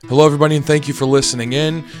Hello, everybody, and thank you for listening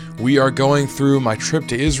in. We are going through my trip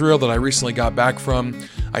to Israel that I recently got back from.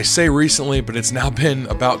 I say recently, but it's now been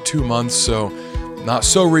about 2 months, so not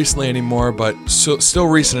so recently anymore, but still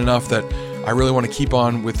recent enough that I really want to keep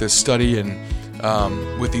on with this study and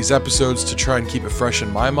with these episodes to try and keep it fresh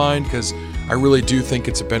in my mind, because I really do think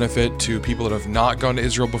it's a benefit to people that have not gone to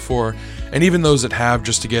Israel before, and even those that have,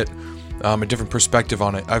 just to get a different perspective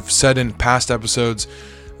on it. I've said in past episodes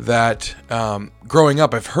that growing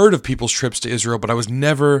up, I've heard of people's trips to Israel, but I was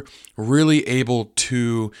never really able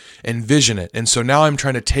to envision it. And so now I'm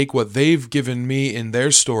trying to take what they've given me in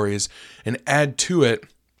their stories and add to it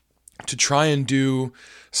to try and do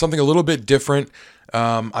something a little bit different.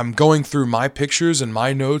 I'm going through my pictures and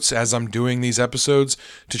my notes as I'm doing these episodes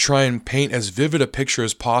to try and paint as vivid a picture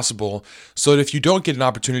as possible, so that if you don't get an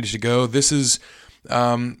opportunity to go, this is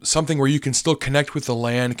something where you can still connect with the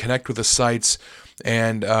land, connect with the sites,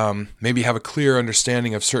 and maybe have a clear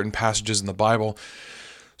understanding of certain passages in the Bible.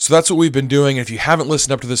 So that's what we've been doing. If you haven't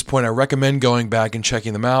listened up to this point, I recommend going back and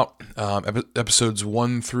checking them out. Episodes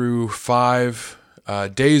 1 through 5,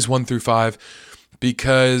 days 1 through 5,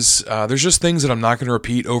 because there's just things that I'm not going to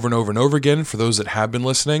repeat over and over and over again for those that have been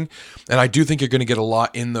listening. And I do think you're going to get a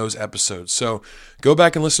lot in those episodes. So go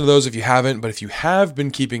back and listen to those if you haven't. But if you have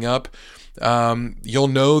been keeping up, you'll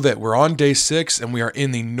know that we're on day 6 and we are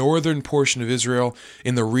in the northern portion of Israel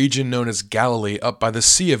in the region known as Galilee, up by the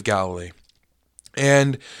Sea of Galilee.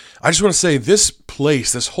 And I just want to say this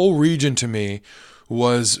place, this whole region to me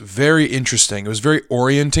was very interesting. It was very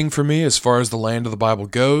orienting for me as far as the land of the Bible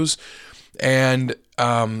goes. And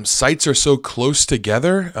sites are so close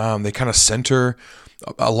together. They kind of center,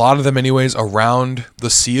 a lot of them anyways, around the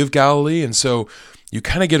Sea of Galilee. And so you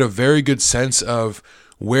kind of get a very good sense of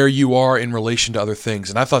where you are in relation to other things.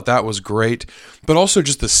 And I thought that was great. But also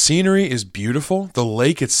just the scenery is beautiful. The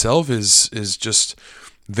lake itself is just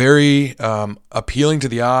very appealing to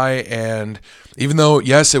the eye. And even though,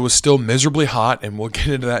 yes, it was still miserably hot, and we'll get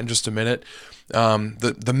into that in just a minute,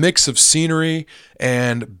 the mix of scenery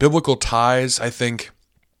and biblical ties, I think,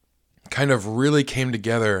 kind of really came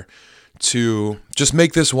together to just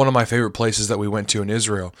make this one of my favorite places that we went to in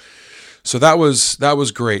Israel. So that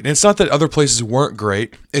was great. And it's not that other places weren't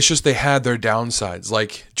great. It's just they had their downsides.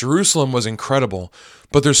 Like Jerusalem was incredible,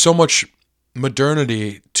 but there's so much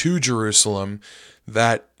modernity to Jerusalem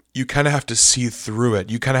that you kind of have to see through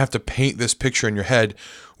it. You kind of have to paint this picture in your head.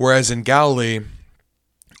 Whereas in Galilee,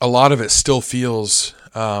 a lot of it still feels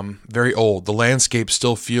very old. The landscape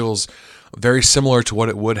still feels very similar to what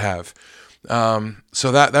it would have.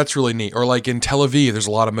 So that's really neat. Or like in Tel Aviv, there's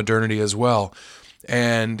a lot of modernity as well.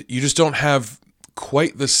 And you just don't have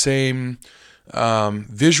quite the same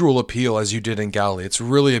visual appeal as you did in Galilee. It's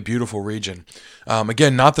really a beautiful region.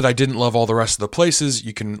 Again, not that I didn't love all the rest of the places.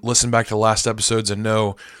 You can listen back to the last episodes and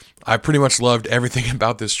know I pretty much loved everything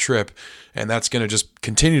about this trip, and that's going to just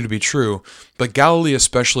continue to be true. But Galilee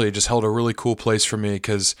especially just held a really cool place for me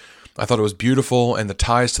because I thought it was beautiful, and the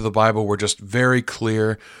ties to the Bible were just very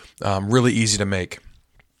clear, really easy to make.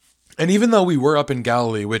 And even though we were up in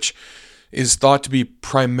Galilee, which is thought to be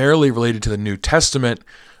primarily related to the New Testament,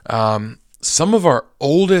 some of our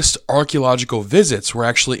oldest archaeological visits were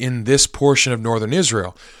actually in this portion of northern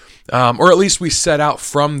Israel. Or at least we set out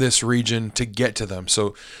from this region to get to them.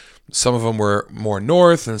 So some of them were more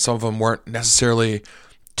north, and some of them weren't necessarily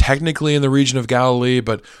technically in the region of Galilee,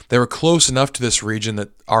 but they were close enough to this region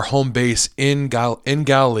that our home base in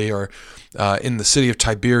Galilee, or in the city of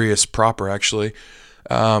Tiberias proper, actually,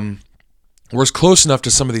 was close enough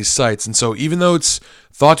to some of these sites. And so even though it's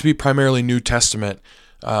thought to be primarily New Testament,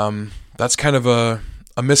 that's kind of a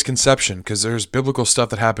misconception, because there's biblical stuff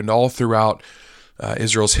that happened all throughout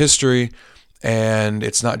Israel's history, and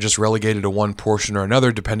it's not just relegated to one portion or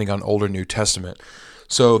another depending on Old or New Testament.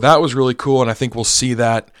 So that was really cool, and I think we'll see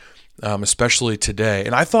that especially today.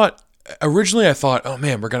 And originally I thought, oh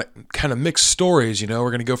man, we're going to kind of mix stories, we're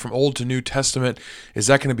going to go from Old to New Testament. Is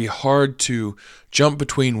that going to be hard to jump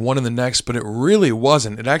between one and the next? But it really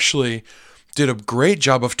wasn't. It actually did a great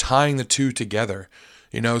job of tying the two together,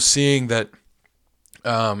 seeing that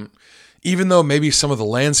even though maybe some of the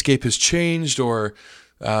landscape has changed, or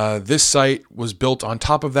this site was built on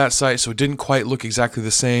top of that site, so it didn't quite look exactly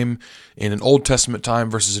the same in an Old Testament time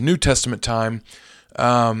versus a New Testament time,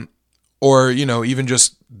 or even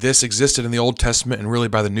just this existed in the Old Testament and really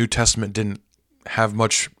by the New Testament didn't have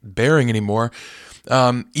much bearing anymore.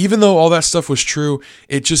 Even though all that stuff was true,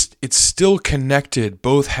 it still connected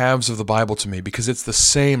both halves of the Bible to me because it's the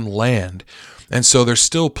same land. And so there's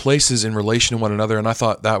still places in relation to one another, and I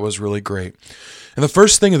thought that was really great. And the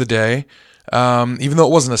first thing of the day even though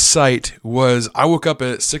it wasn't a sight, was I woke up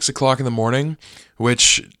at 6 o'clock in the morning,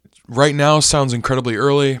 which right now sounds incredibly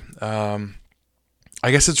early. I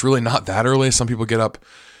guess it's really not that early. Some people get up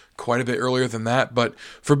quite a bit earlier than that, but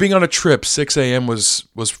for being on a trip, 6 a.m. was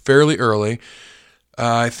fairly early.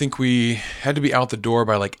 I think we had to be out the door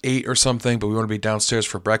by like 8 or something, but we want to be downstairs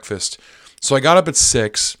for breakfast. So I got up at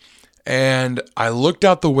 6 and I looked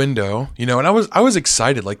out the window, and I was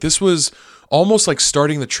excited. Like, this was almost like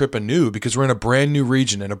starting the trip anew because we're in a brand new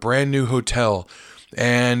region in a brand new hotel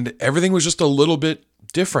and everything was just a little bit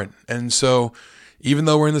different. And so even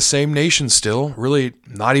though we're in the same nation still, really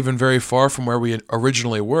not even very far from where we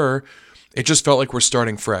originally were, it just felt like we're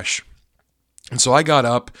starting fresh. And so I got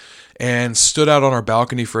up and stood out on our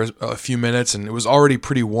balcony for a few minutes, and it was already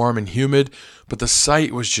pretty warm and humid, but the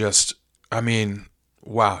sight was just,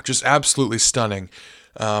 wow, just absolutely stunning.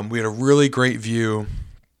 We had a really great view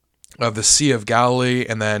of the Sea of Galilee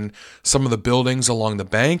and then some of the buildings along the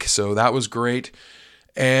bank, so that was great.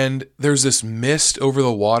 And there's this mist over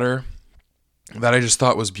the water that I just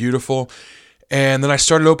thought was beautiful. And then I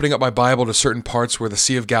started opening up my Bible to certain parts where the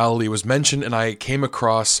Sea of Galilee was mentioned, and I came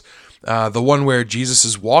across the one where Jesus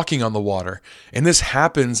is walking on the water. And this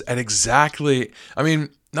happens at exactly,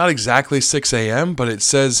 not exactly 6 a.m., but it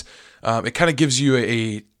says, it kind of gives you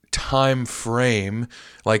a time frame.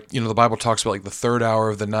 Like, the Bible talks about like the 3rd hour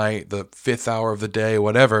of the night, the 5th hour of the day,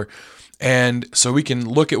 whatever. And so we can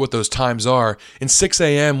look at what those times are. And 6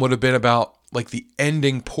 a.m. would have been about like the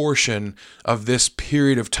ending portion of this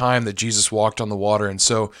period of time that Jesus walked on the water. And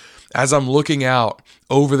so as I'm looking out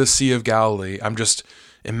over the Sea of Galilee, I'm just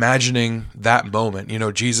imagining that moment,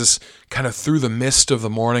 Jesus kind of through the mist of the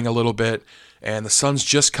morning a little bit, and the sun's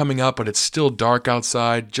just coming up, but it's still dark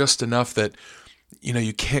outside, just enough that,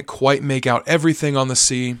 you can't quite make out everything on the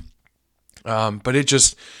sea. But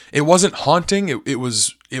it wasn't haunting.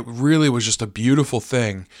 It really was just a beautiful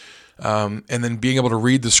thing. And then being able to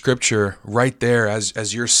read the scripture right there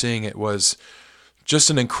as you're seeing it was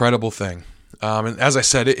just an incredible thing. And as I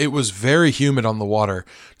said, it was very humid on the water.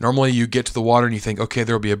 Normally you get to the water and you think, okay,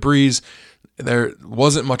 there'll be a breeze. There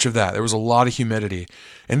wasn't much of that. There was a lot of humidity.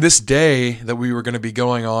 And this day that we were going to be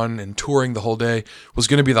going on and touring the whole day was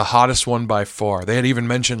going to be the hottest one by far. They had even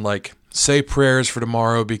mentioned, like, say prayers for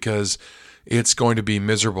tomorrow because it's going to be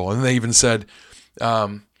miserable. And they even said,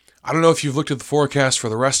 I don't know if you've looked at the forecast for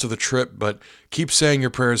the rest of the trip, but keep saying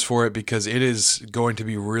your prayers for it because it is going to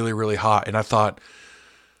be really, really hot. And I thought,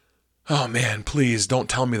 oh man, please don't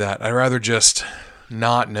tell me that. I'd rather just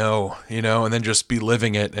not know, and then just be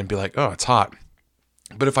living it and be like, oh, it's hot.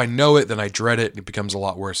 But if I know it, then I dread it and it becomes a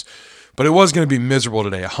lot worse. But it was going to be miserable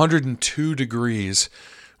today, 102 degrees,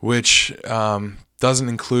 which doesn't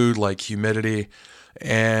include like humidity.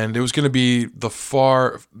 And it was going to be by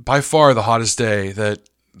far the hottest day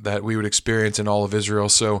that we would experience in all of Israel.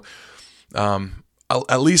 So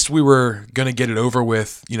at least we were going to get it over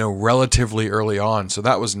with, relatively early on. So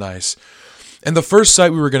that was nice. And the first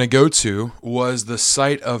site we were going to go to was the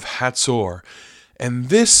site of Hazor. And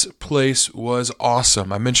this place was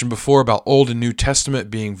awesome. I mentioned before about Old and New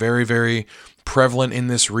Testament being very, very prevalent in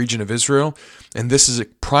this region of Israel. And this is a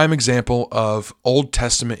prime example of Old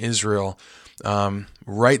Testament Israel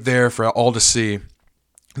right there for all to see.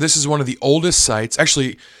 This is one of the oldest sites.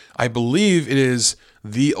 Actually, I believe it is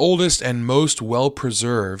the oldest and most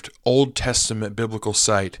well-preserved Old Testament biblical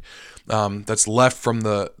site that's left from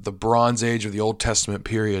the Bronze Age of the Old Testament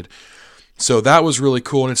period. So that was really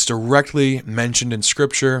cool, and it's directly mentioned in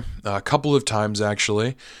Scripture a couple of times,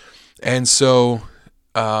 actually. And so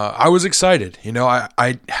I was excited.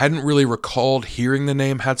 I hadn't really recalled hearing the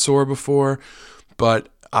name Hazor before, but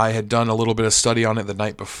I had done a little bit of study on it the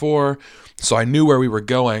night before, so I knew where we were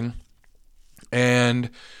going. And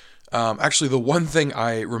actually, the one thing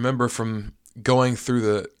I remember from going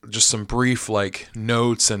through just some brief like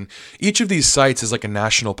notes, and each of these sites is like a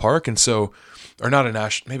national park, and so, or not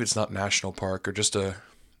maybe it's not national park or just a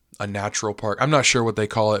natural park. I'm not sure what they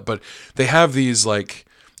call it, but they have these like,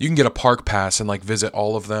 you can get a park pass and like visit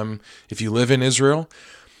all of them if you live in Israel.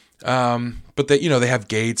 But they have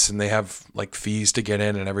gates and they have like fees to get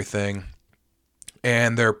in and everything,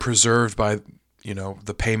 and they're preserved by,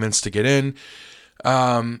 the payments to get in.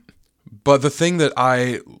 But the thing that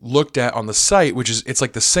I looked at on the site, which is, it's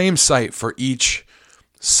like the same site for each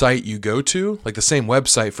site you go to, like the same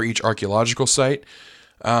website for each archaeological site.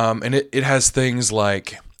 And it has things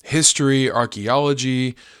like history,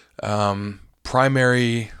 archaeology,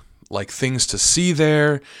 primary like things to see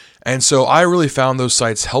there. And so I really found those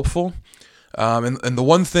sites helpful. And the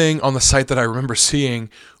one thing on the site that I remember seeing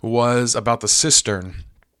was about the cistern,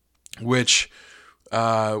 which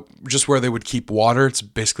just where they would keep water. It's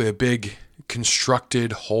basically a big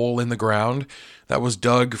constructed hole in the ground that was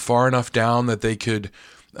dug far enough down that they could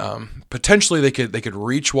potentially they could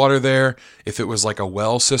reach water there if it was like a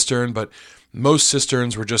well cistern, but most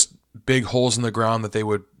cisterns were just big holes in the ground that they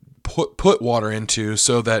would put water into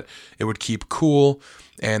so that it would keep cool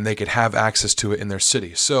and they could have access to it in their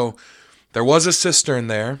city. So there was a cistern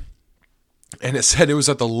there, and it said it was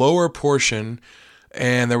at the lower portion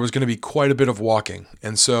and there was going to be quite a bit of walking.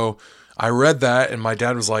 And so I read that, and my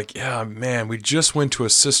dad was like, yeah, man, we just went to a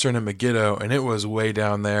cistern in Megiddo and it was way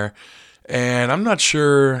down there, and I'm not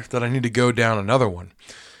sure that I need to go down another one.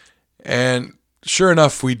 And sure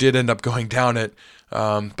enough, we did end up going down it,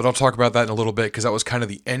 but I'll talk about that in a little bit because that was kind of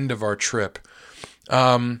the end of our trip.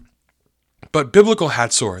 But biblical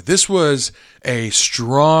Hazor, this was a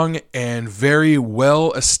strong and very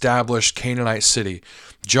well-established Canaanite city.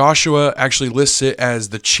 Joshua actually lists it as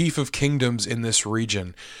the chief of kingdoms in this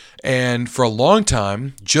region. And for a long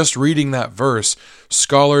time, just reading that verse,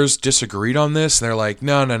 scholars disagreed on this. And they're like,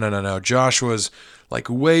 no. Joshua's like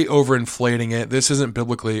way overinflating it. This isn't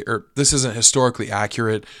this isn't historically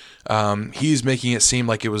accurate. He's making it seem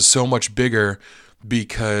like it was so much bigger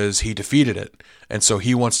because he defeated it. And so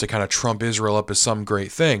he wants to kind of trump Israel up as some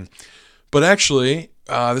great thing. But actually,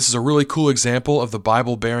 this is a really cool example of the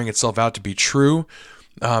Bible bearing itself out to be true.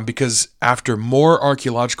 Because after more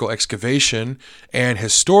archaeological excavation and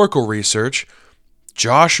historical research,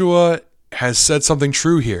 Joshua has said something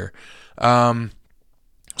true here.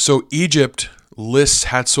 So Egypt lists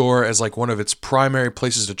Hazor as like one of its primary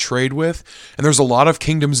places to trade with, and there's a lot of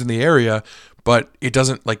kingdoms in the area, but it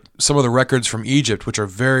doesn't, like some of the records from Egypt, which are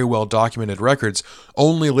very well documented records,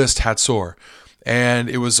 only list Hazor. And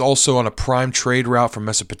it was also on a prime trade route from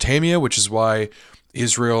Mesopotamia, which is why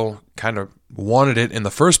Israel kind of wanted it in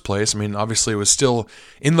the first place. I mean, obviously it was still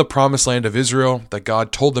in the promised land of Israel that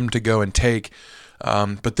God told them to go and take.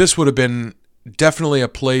 But this would have been definitely a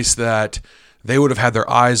place that they would have had their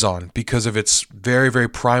eyes on because of its very, very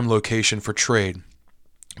prime location for trade.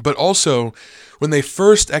 But also, when they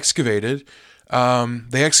first excavated,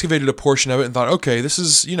 they excavated a portion of it and thought, okay, this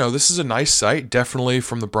is a nice site, definitely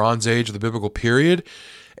from the Bronze Age of the biblical period.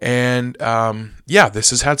 And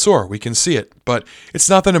this is Hazor. We can see it, but it's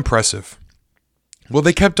not that impressive. Well,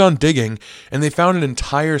 they kept on digging, and they found an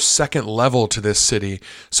entire second level to this city.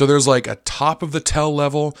 So there's like a top of the tell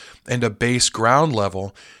level and a base ground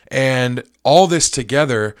level, and all this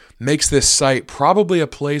together makes this site probably a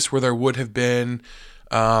place where there would have been,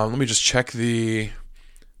 let me just check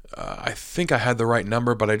I think I had the right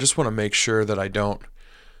number, but I just want to make sure that I don't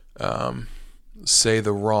say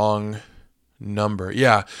the wrong number.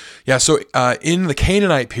 Yeah. So in the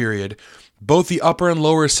Canaanite period, both the upper and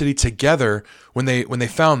lower city together, when they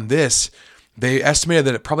found this, they estimated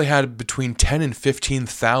that it probably had between 10 and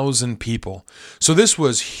 15,000 people. So this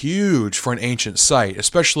was huge for an ancient site,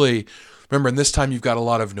 especially, remember, in this time you've got a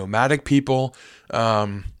lot of nomadic people,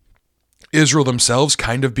 Israel themselves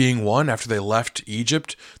kind of being one after they left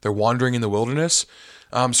Egypt. They're wandering in the wilderness.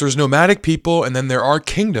 So there's nomadic people, and then there are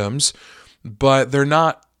kingdoms, but they're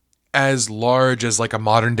not as large as like a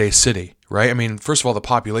modern day city, right? I mean, first of all, the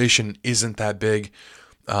population isn't that big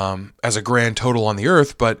as a grand total on the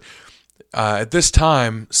earth, but at this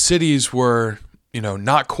time, cities were,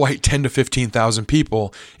 not quite 10 to 15,000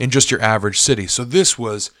 people in just your average city. So this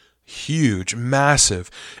was huge, massive.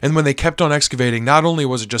 And when they kept on excavating, not only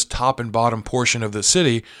was it just top and bottom portion of the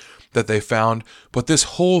city that they found, but this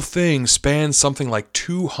whole thing spans something like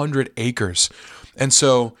 200 acres. And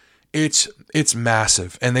so it's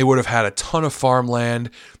massive, and they would have had a ton of farmland.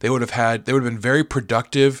 They would have been very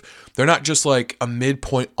productive. They're not just like a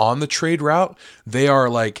midpoint on the trade route. They are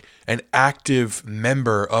like an active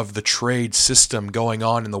member of the trade system going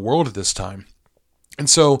on in the world at this time. And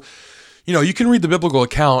so, you can read the biblical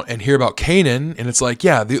account and hear about Canaan, and it's like,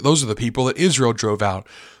 those are the people that Israel drove out.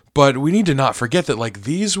 But we need to not forget that like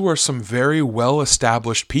these were some very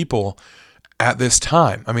well-established people at this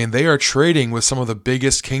time. I mean, they are trading with some of the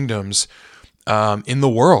biggest kingdoms in the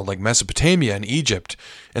world, like Mesopotamia and Egypt.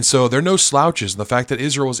 And so they're no slouches. And the fact that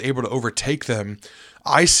Israel was able to overtake them,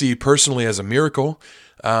 I see personally as a miracle.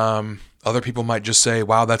 Other people might just say,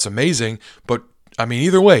 wow, that's amazing. But I mean,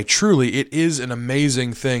 either way, truly, it is an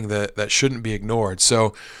amazing thing that shouldn't be ignored.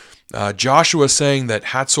 So Joshua saying that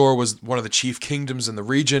Hazor was one of the chief kingdoms in the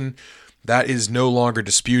region, that is no longer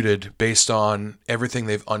disputed based on everything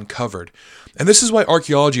they've uncovered. And this is why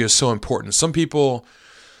archaeology is so important. Some people,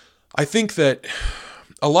 I think that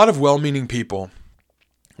a lot of well-meaning people,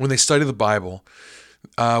 when they study the Bible,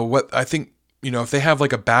 if they have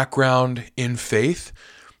like a background in faith,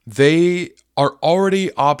 they are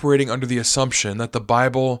already operating under the assumption that the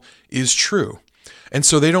Bible is true. And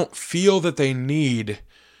so they don't feel that they need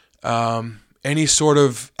any sort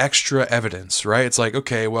of extra evidence, right? It's like,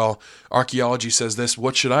 okay, well, archaeology says this.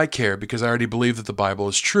 What should I care? Because I already believe that the Bible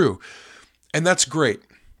is true. And that's great.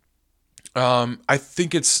 I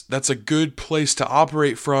think that's a good place to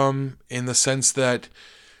operate from, in the sense that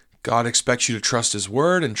God expects you to trust His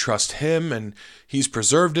Word and trust Him, and He's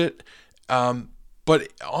preserved it. But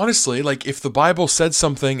honestly, like, if the Bible said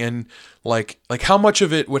something, and like how much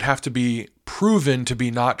of it would have to be proven to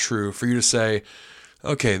be not true for you to say,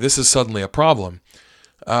 okay, this is suddenly a problem?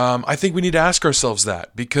 I think we need to ask ourselves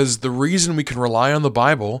that, because the reason we can rely on the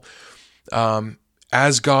Bible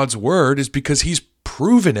as God's Word is because He's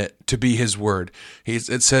proven it to be His Word.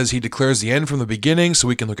 It says He declares the end from the beginning, so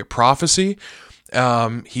we can look at prophecy.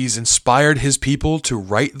 He's inspired His people to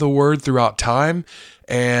write the Word throughout time,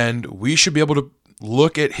 and we should be able to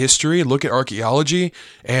look at history, look at archaeology,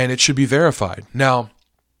 and it should be verified. Now,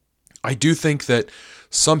 I do think that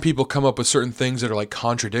some people come up with certain things that are like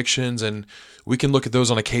contradictions, and we can look at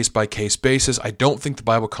those on a case-by-case basis. I don't think the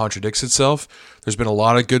Bible contradicts itself. There's been a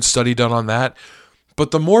lot of good study done on that.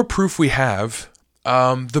 But the more proof we have,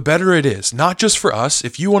 the better it is. Not just for us.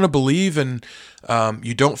 If you want to believe and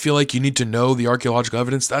you don't feel like you need to know the archaeological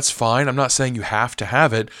evidence, that's fine. I'm not saying you have to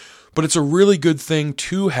have it, but it's a really good thing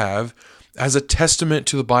to have as a testament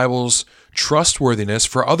to the Bible's trustworthiness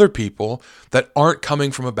for other people that aren't coming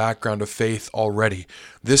from a background of faith already.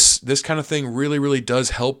 This kind of thing really, really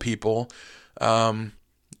does help people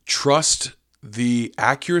trust the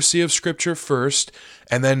accuracy of Scripture first,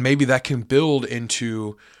 and then maybe that can build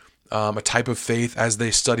into a type of faith as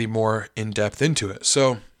they study more in depth into it.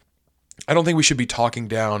 So I don't think we should be talking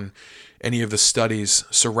down any of the studies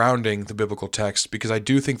surrounding the biblical text, because I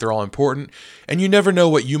do think they're all important, and you never know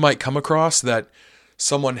what you might come across that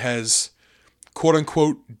someone has quote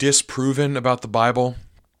unquote disproven about the Bible.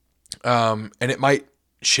 And it might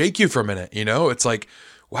shake you for a minute. It's like,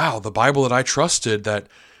 wow, the Bible that I trusted, that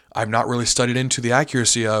I've not really studied into the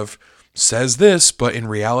accuracy of, says this, but in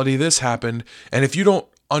reality this happened. And if you don't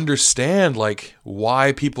understand like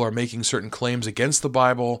why people are making certain claims against the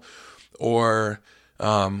Bible, or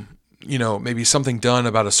maybe something done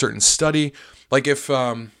about a certain study, like if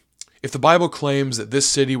the Bible claims that this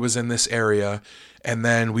city was in this area, and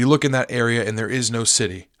then we look in that area and there is no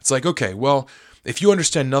city, it's like, okay, well, if you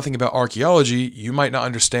understand nothing about archaeology, you might not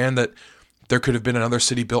understand that there could have been another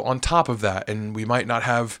city built on top of that, and we might not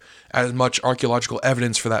have as much archaeological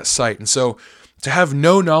evidence for that site. And so to have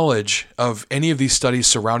no knowledge of any of these studies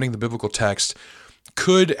surrounding the biblical text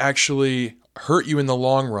could actually hurt you in the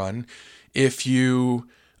long run if you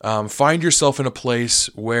find yourself in a place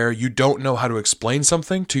where you don't know how to explain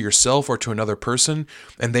something to yourself or to another person,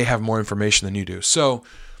 and they have more information than you do. So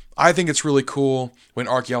I think it's really cool when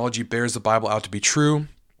archaeology bears the Bible out to be true.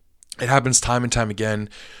 It happens time and time again.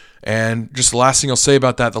 And just the last thing I'll say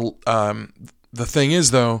about that, the thing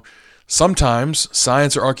is, though, sometimes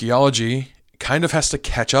science or archaeology kind of has to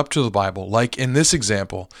catch up to the Bible. Like in this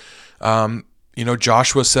example,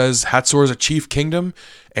 Joshua says Hazor is a chief kingdom,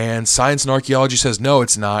 and science and archaeology says, no,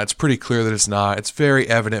 it's not. It's pretty clear that it's not. It's very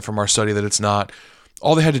evident from our study that it's not.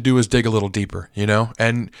 All they had to do was dig a little deeper,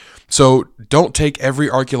 And so don't take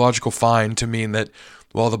every archaeological find to mean that,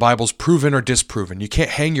 well, the Bible's proven or disproven. You can't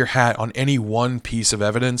hang your hat on any one piece of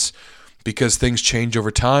evidence, because things change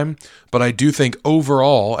over time. But I do think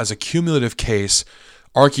overall, as a cumulative case,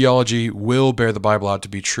 archaeology will bear the Bible out to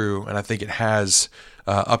be true, and I think it has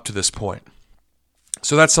up to this point.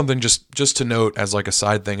 So that's something just to note as like a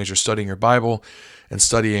side thing as you're studying your Bible and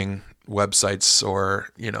studying websites or,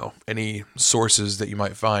 any sources that you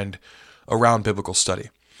might find around biblical study.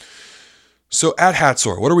 So at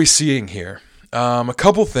Hazor, what are we seeing here? A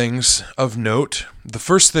couple things of note. The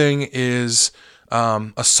first thing is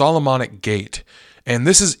a Solomonic gate, and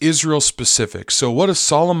this is Israel specific. So what a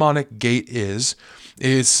Solomonic gate is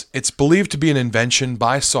it's believed to be an invention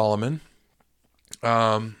by Solomon,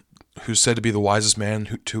 who's said to be the wisest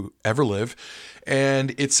man to ever live.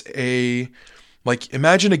 And it's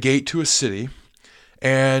imagine a gate to a city,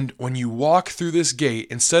 and when you walk through this gate,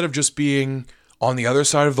 instead of just being on the other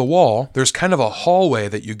side of the wall, there's kind of a hallway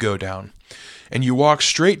that you go down. And you walk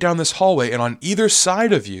straight down this hallway, and on either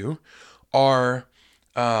side of you are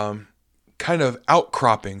kind of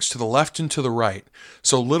outcroppings to the left and to the right.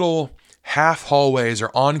 So little half hallways or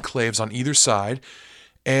enclaves on either side.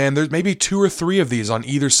 And there's maybe 2 or 3 of these on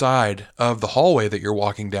either side of the hallway that you're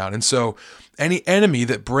walking down. And so any enemy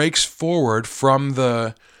that breaks forward from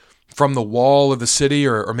the from the wall of the city,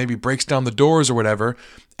 or maybe breaks down the doors or whatever,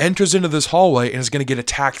 enters into this hallway and is going to get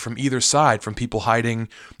attacked from either side from people hiding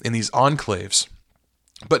in these enclaves.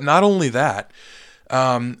 But not only that,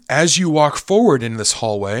 as you walk forward in this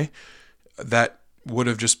hallway that would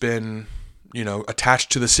have just been,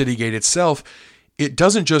 attached to the city gate itself, it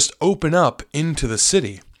doesn't just open up into the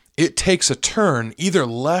city. It takes a turn either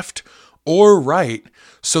left or right,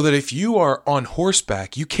 so that if you are on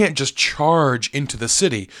horseback, you can't just charge into the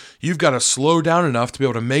city. You've got to slow down enough to be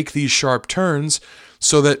able to make these sharp turns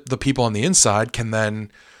so that the people on the inside can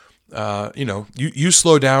then, you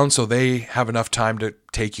slow down so they have enough time to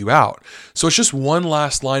take you out. So it's just one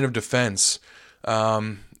last line of defense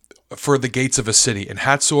for the gates of a city. And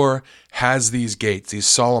Hazor has these gates, these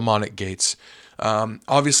Solomonic gates.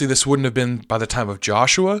 Obviously, this wouldn't have been by the time of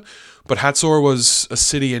Joshua, but Hazor was a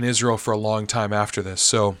city in Israel for a long time after this,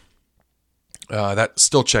 so that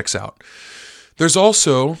still checks out. There's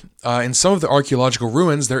also, in some of the archaeological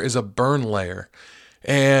ruins, there is a burn layer.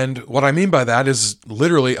 And what I mean by that is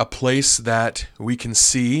literally a place that we can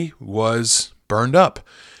see was burned up.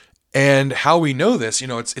 And how we know this,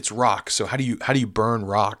 it's rock. So how do you burn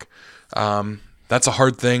rock? That's a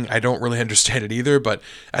hard thing. I don't really understand it either. But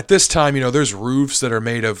at this time, there's roofs that are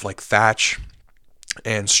made of like thatch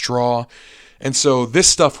and straw. And so this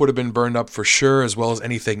stuff would have been burned up for sure, as well as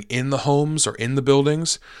anything in the homes or in the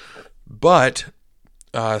buildings. But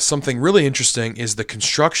something really interesting is the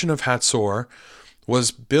construction of Hazor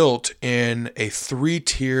was built in a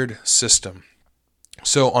 3-tiered system.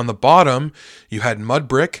 So on the bottom, you had mud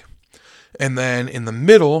brick. And then in the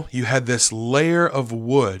middle, you had this layer of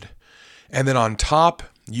wood. And then on top,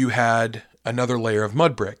 you had another layer of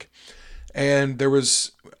mud brick. And there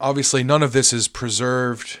was, obviously, none of this is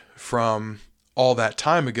preserved from all that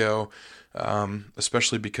time ago,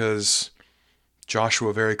 especially because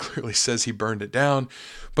Joshua very clearly says he burned it down.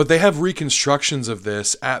 But they have reconstructions of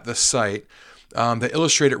this at the site that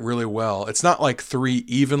illustrate it really well. It's not like 3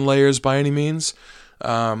 even layers by any means.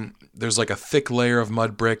 There's like a thick layer of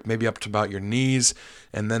mud brick, maybe up to about your knees.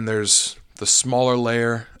 And then there's the smaller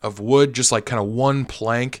layer of wood, just like kind of one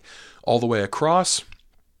plank all the way across.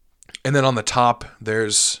 And then on the top,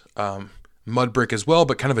 there's mud brick as well,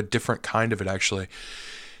 but kind of a different kind of it actually.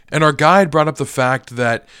 And our guide brought up the fact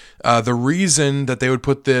that the reason that they would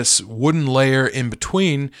put this wooden layer in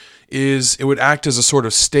between is it would act as a sort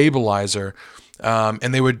of stabilizer.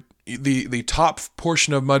 And they would, the top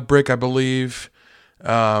portion of mud brick, I believe,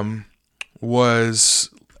 was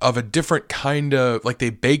of a different kind of, like they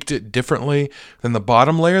baked it differently than the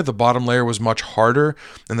bottom layer. The bottom layer was much harder,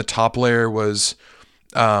 and the top layer was,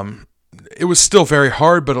 it was still very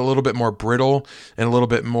hard, but a little bit more brittle and a little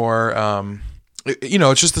bit more,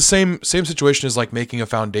 it's just the same situation as like making a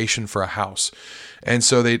foundation for a house. And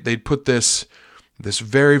so they'd put this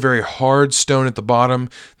very, very hard stone at the bottom,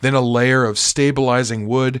 then a layer of stabilizing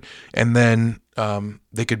wood, and then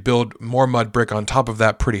they could build more mud brick on top of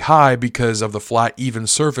that pretty high because of the flat, even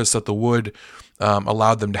surface that the wood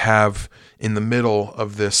allowed them to have in the middle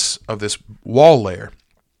of this wall layer.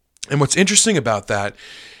 And what's interesting about that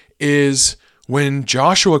is when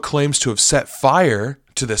Joshua claims to have set fire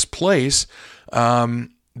to this place,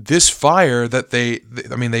 this fire that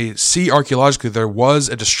they see archaeologically, there was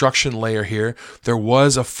a destruction layer here. There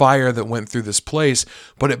was a fire that went through this place,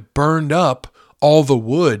 but it burned up all the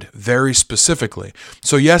wood very specifically.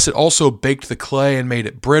 So yes, it also baked the clay and made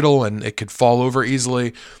it brittle and it could fall over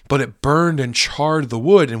easily, but it burned and charred the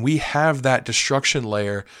wood, and we have that destruction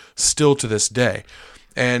layer still to this day.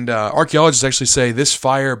 And archaeologists actually say this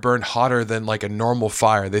fire burned hotter than like a normal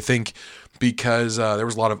fire. They think because there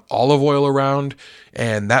was a lot of olive oil around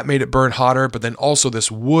and that made it burn hotter, but then also this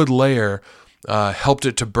wood layer helped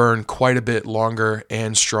it to burn quite a bit longer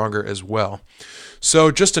and stronger as well.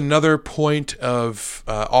 So just another point of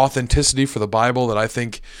authenticity for the Bible that I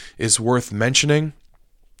think is worth mentioning.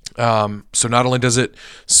 So not only does it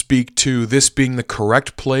speak to this being the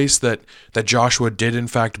correct place that Joshua did in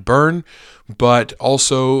fact burn, but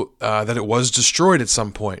also that it was destroyed at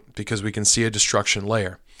some point, because we can see a destruction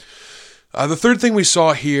layer. The third thing we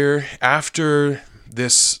saw here after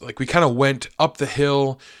this, like we kind of went up the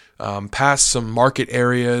hill, past some market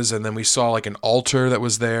areas, and then we saw like an altar that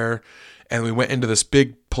was there. And we went into this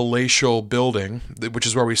big palatial building, which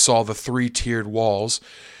is where we saw the 3-tiered walls.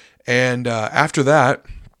 And after that,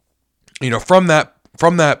 from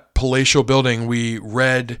that palatial building, we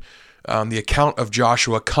read the account of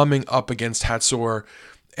Joshua coming up against Hazor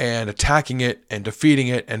and attacking it and defeating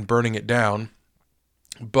it and burning it down.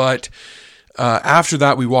 But After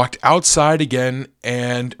that, we walked outside again,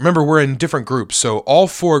 and remember, we're in different groups. So all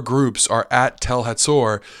 4 groups are at Tel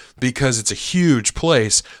Hazor because it's a huge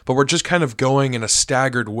place, but we're just kind of going in a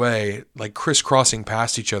staggered way, like crisscrossing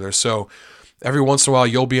past each other. So every once in a while,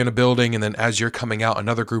 you'll be in a building, and then as you're coming out,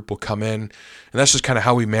 another group will come in. And that's just kind of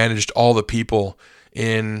how we managed all the people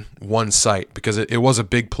in one site because it was a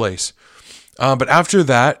big place. But after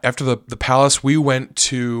that, after the palace, we went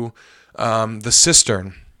to the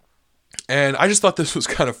cistern. And I just thought this was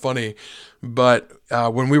kind of funny, but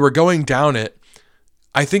when we were going down it,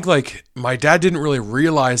 I think like my dad didn't really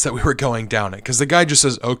realize that we were going down it because the guy just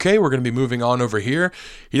says, okay, we're going to be moving on over here.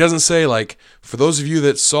 He doesn't say like, for those of you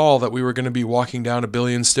that saw that we were going to be walking down 1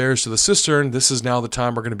 billion stairs to the cistern, this is now the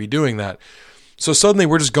time we're going to be doing that. So suddenly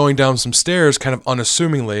we're just going down some stairs kind of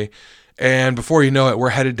unassumingly. And before you know it, we're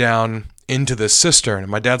headed down into this cistern.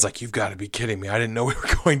 And my dad's like, you've got to be kidding me. I didn't know we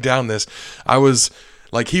were going down this.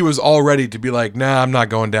 Like, he was all ready to be like, nah, I'm not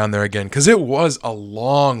going down there again. Because it was a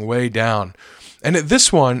long way down. And at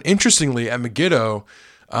this one, interestingly, at Megiddo,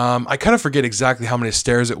 I kind of forget exactly how many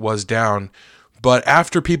stairs it was down. But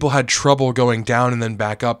after people had trouble going down and then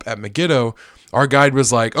back up at Megiddo, our guide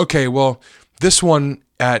was like, okay, well, this one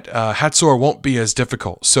at Hazor won't be as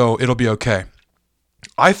difficult. So it'll be okay.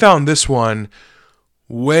 I found this one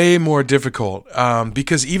way more difficult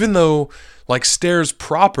because even though like stairs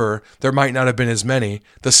proper, there might not have been as many.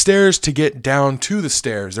 The stairs to get down to the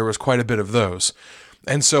stairs, there was quite a bit of those.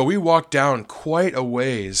 And so we walked down quite a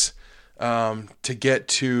ways to get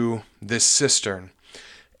to this cistern.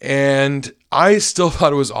 And I still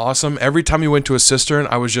thought it was awesome. Every time we went to a cistern,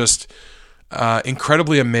 I was just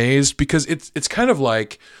incredibly amazed because it's kind of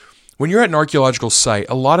like when you're at an archaeological site,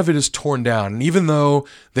 a lot of it is torn down. And even though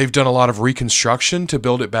they've done a lot of reconstruction to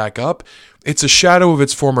build it back up, it's a shadow of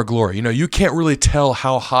its former glory. You know, you can't really tell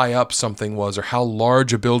how high up something was or how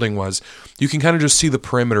large a building was. You can kind of just see the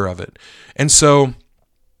perimeter of it. And so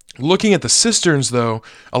looking at the cisterns, though,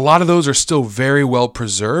 a lot of those are still very well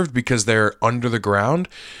preserved because they're under the ground.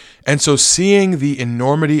 And so seeing the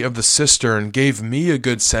enormity of the cistern gave me a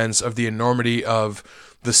good sense of the enormity of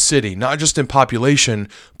the city, not just in population,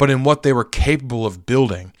 but in what they were capable of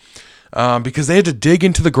building. Because they had to dig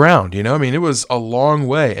into the ground, you know? I mean, it was a long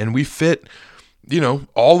way, and we fit,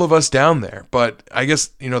 all of us down there. But I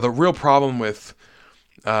guess, the real problem with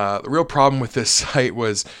this site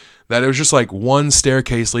was that it was just like one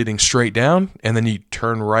staircase leading straight down, and then you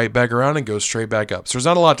turn right back around and go straight back up. So there's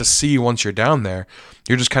not a lot to see once you're down there.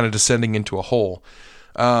 You're just kind of descending into a hole.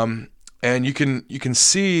 And you can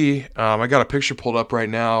see, I got a picture pulled up right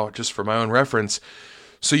now just for my own reference.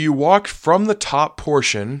 So you walk from the top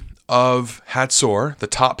portion of Hazor, the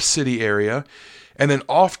top city area, and then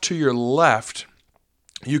off to your left,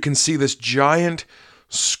 you can see this giant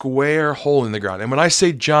square hole in the ground. And when I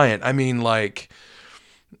say giant, I mean like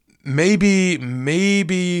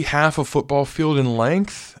maybe half a football field in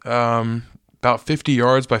length, about 50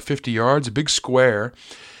 yards by 50 yards, a big square.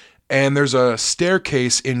 And there's a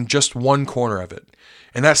staircase in just one corner of it.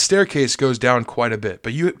 And that staircase goes down quite a bit.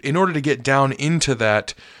 But in order to get down into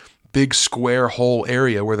that big square hole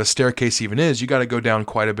area where the staircase even is, you got to go down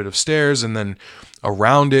quite a bit of stairs and then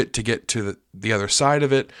around it to get to the other side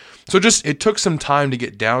of it. So it took some time to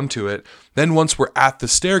get down to it. Then once we're at the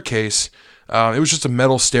staircase, it was just a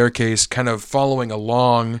metal staircase kind of following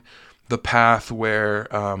along the path where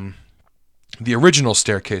the original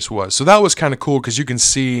staircase was. So that was kind of cool because you can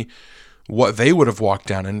see what they would have walked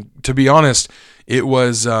down. And to be honest, it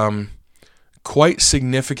was quite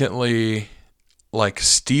significantly like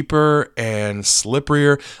steeper and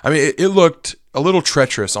slipperier. I mean, it looked a little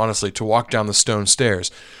treacherous, honestly, to walk down the stone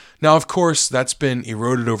stairs. Now, of course, that's been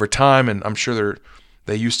eroded over time, and I'm sure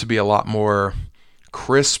they used to be a lot more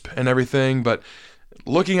crisp and everything. But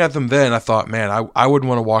looking at them then, I thought, man, I wouldn't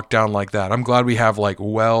want to walk down like that. I'm glad we have like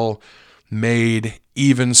well-made,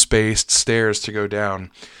 even-spaced stairs to go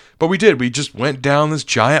down. But we did. We just went down this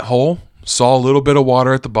giant hole, saw a little bit of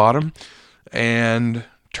water at the bottom, and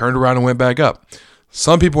turned around and went back up.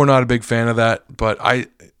 Some people were not a big fan of that, but I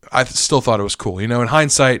still thought it was cool. In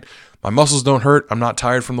hindsight, my muscles don't hurt. I'm not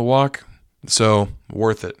tired from the walk, so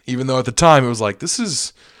worth it. Even though at the time it was like, this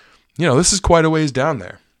is quite a ways down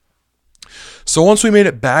there. So once we made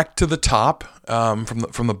it back to the top,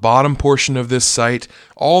 from the bottom portion of this site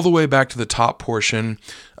all the way back to the top portion,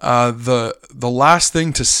 the last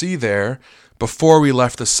thing to see there before we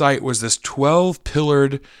left the site was this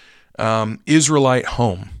 12-pillared Israelite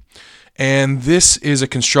home. And this is a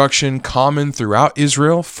construction common throughout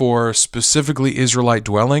Israel for specifically Israelite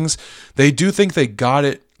dwellings. They do think they got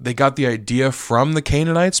the idea from the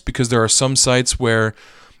Canaanites because there are some sites where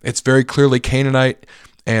it's very clearly Canaanite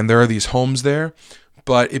and there are these homes there,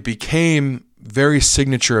 but it became very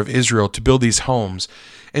signature of Israel to build these homes.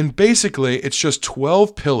 And basically, it's just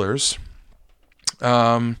 12 pillars,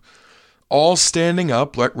 all standing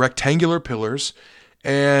up, like rectangular pillars,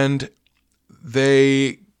 and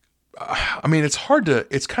it's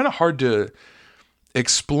kind of hard to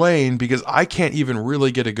explain because I can't even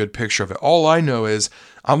really get a good picture of it. All I know is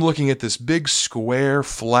I'm looking at this big square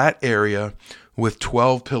flat area with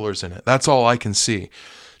 12 pillars in it. That's all I can see.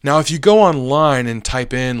 Now, if you go online and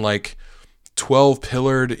type in like 12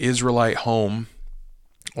 pillared Israelite home,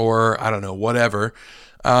 or I don't know, whatever,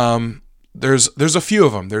 there's a few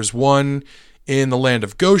of them. There's one in the land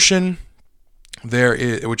of Goshen,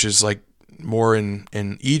 which is like more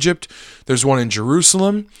in Egypt. There's one in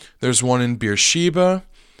Jerusalem. There's one in Beersheba.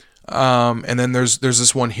 And then there's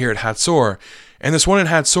this one here at Hazor. And this one in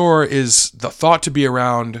Hazor is thought to be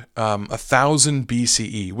around 1000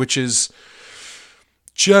 BCE, which is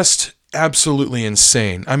just absolutely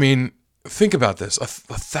insane. I mean, think about this,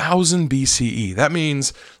 1000 BCE. That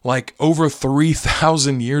means like over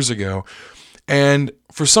 3,000 years ago. And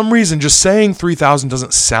for some reason, just saying 3,000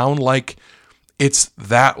 doesn't sound like it's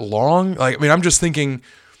that long. I'm just thinking,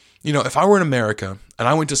 if I were in America and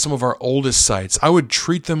I went to some of our oldest sites, I would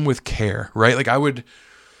treat them with care, right? Like I would,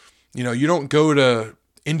 you don't go to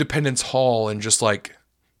Independence Hall and just like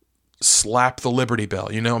slap the Liberty Bell,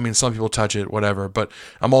 some people touch it, whatever, but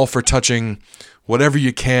I'm all for touching whatever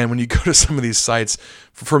you can when you go to some of these sites.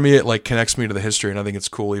 For me, it like connects me to the history, and I think it's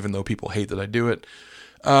cool, even though people hate that I do it.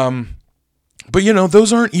 But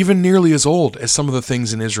those aren't even nearly as old as some of the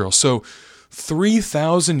things in Israel. So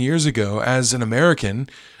 3,000 years ago, as an American,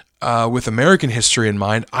 with American history in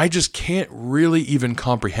mind, I just can't really even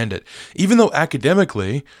comprehend it. Even though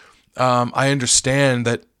academically, I understand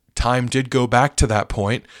that time did go back to that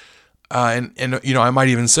point. And I might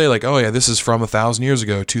even say like, oh yeah, this is from 1,000 years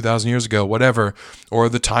ago, 2,000 years ago, whatever, or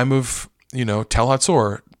the time of, Tel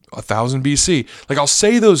Hazor, 1000 BC. Like I'll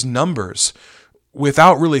say those numbers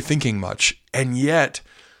without really thinking much. And yet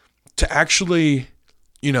to actually,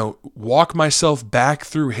 walk myself back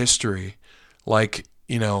through history, like,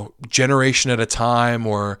 generation at a time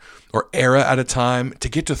or era at a time, to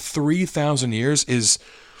get to 3,000 years is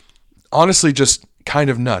honestly just kind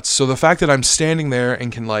of nuts. So the fact that I'm standing there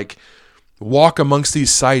and can like walk amongst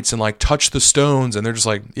these sites and like touch the stones, and they're just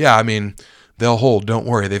like, yeah, they'll hold, don't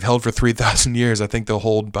worry. They've held for 3,000 years. I think they'll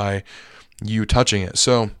hold by you touching it.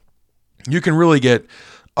 So you can really get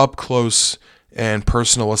up close and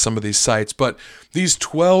personal with some of these sites. But these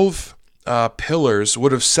 12 pillars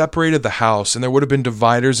would have separated the house, and there would have been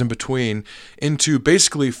dividers in between into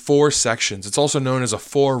basically 4 sections. It's also known as a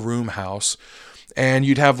 4-room house. And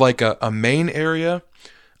you'd have like a main area,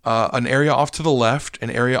 an area off to the left, an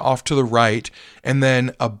area off to the right, and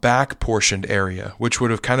then a back portioned area, which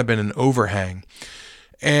would have kind of been an overhang.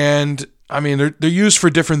 And they're used for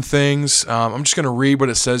different things. I'm just going to read what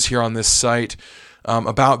it says here on this site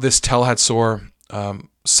about this Tel Hazor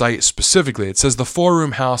site specifically. It says the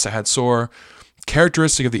 4-room house at Hazor,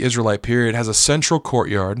 characteristic of the Israelite period, has a central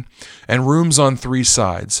courtyard and rooms on 3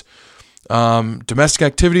 sides. Domestic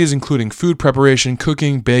activities, including food preparation,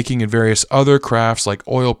 cooking, baking, and various other crafts like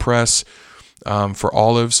oil press for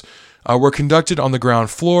olives, were conducted on the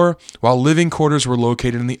ground floor, while living quarters were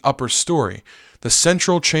located in the upper story. The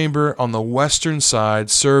central chamber on the western side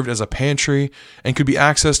served as a pantry and could be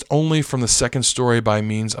accessed only from the second story by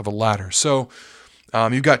means of a ladder. So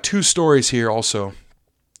you've got 2 stories here also,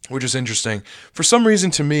 which is interesting. For some reason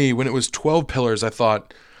to me, when it was 12 pillars, I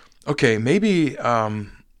thought, okay, maybe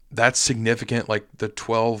that's significant, like the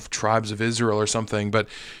 12 tribes of Israel or something, but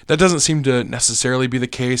that doesn't seem to necessarily be the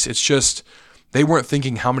case. It's just they weren't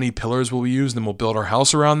thinking how many pillars will we use, then we'll build our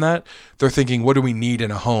house around that. They're thinking, what do we need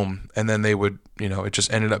in a home? And then they would, it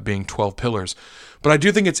just ended up being 12 pillars. But I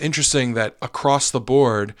do think it's interesting that across the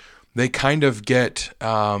board, they kind of get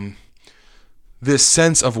this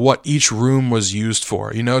sense of what each room was used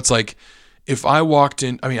for. It's like if I walked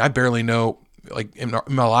in, I barely know, like in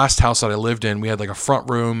my last house that I lived in, we had like a front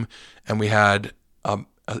room and we had an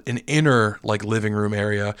inner like living room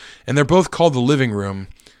area, and they're both called the living room.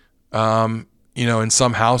 In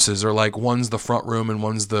some houses, or like one's the front room and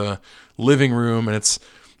one's the living room, and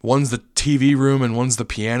one's the TV room and one's the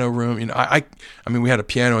piano room. We had a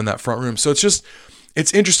piano in that front room. So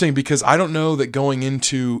it's interesting because I don't know that going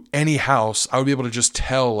into any house, I would be able to just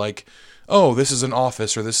tell like, oh, this is an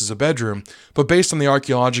office or this is a bedroom. But based on the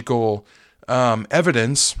archaeological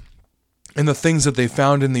evidence and the things that they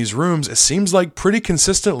found in these rooms, it seems like pretty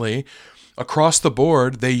consistently across the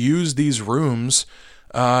board, they use these rooms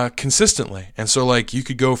consistently. And so like you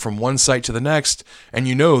could go from one site to the next and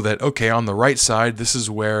you know that, okay, on the right side, this is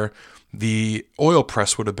where the oil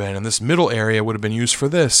press would have been, and this middle area would have been used for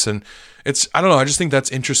this. And I don't know, I just think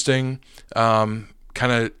that's interesting. Kind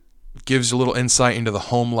of gives a little insight into the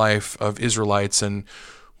home life of Israelites and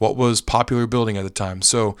what was popular building at the time.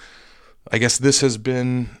 So I guess this has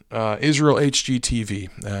been Israel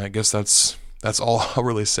HGTV. I guess that's all I'll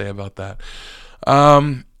really say about that.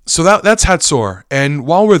 So that's Hazor. And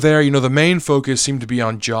while we're there, the main focus seemed to be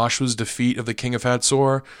on Joshua's defeat of the king of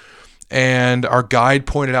Hazor. And our guide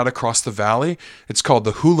pointed out across the valley. It's called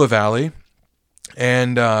the Hula Valley.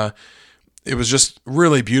 And it was just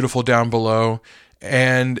really beautiful down below.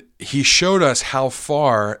 And he showed us how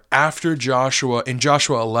far after Joshua, in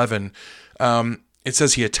Joshua 11, it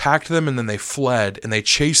says he attacked them and then they fled and they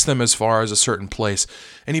chased them as far as a certain place.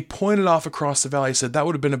 And he pointed off across the valley. He said that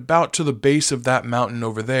would have been about to the base of that mountain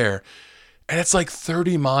over there. And it's like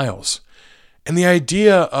 30 miles. And the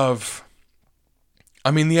idea of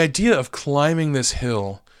climbing this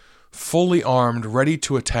hill, fully armed, ready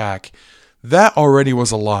to attack, that already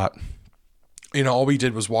was a lot. All we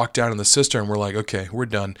did was walk down in the cistern. We're like, okay, we're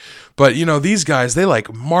done. But, these guys, they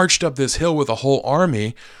like marched up this hill with a whole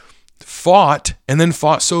army, fought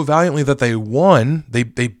so valiantly that they won. They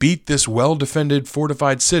beat this well-defended,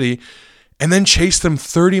 fortified city, and then chased them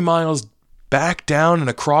 30 miles back down and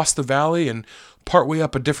across the valley and partway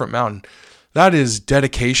up a different mountain. That is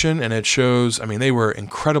dedication, and it shows, they were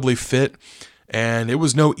incredibly fit, and it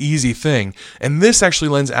was no easy thing. And this actually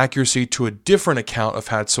lends accuracy to a different account of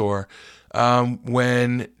Hazor,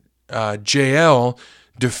 when Jael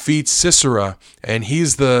defeats Sisera, and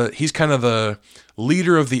he's kind of the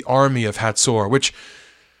leader of the army of Hazor, which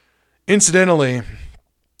incidentally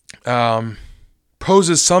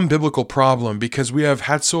poses some biblical problem, because we have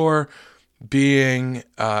Hazor being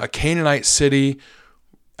a Canaanite city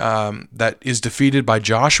that is defeated by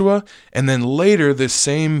Joshua, and then later this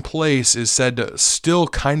same place is said to still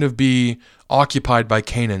kind of be occupied by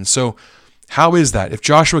Canaan. So how is that? If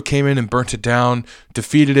Joshua came in and burnt it down,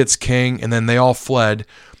 defeated its king, and then they all fled,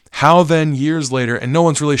 how then years later, and no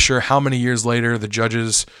one's really sure how many years later the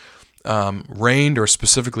judges reigned, or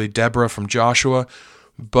specifically Deborah from Joshua,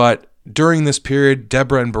 but during this period,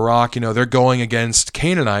 Deborah and Barak, they're going against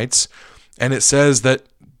Canaanites, and it says that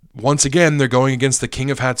once again, they're going against the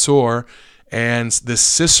king of Hazor, and this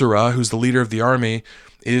Sisera, who's the leader of the army,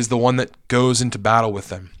 is the one that goes into battle with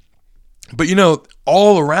them. But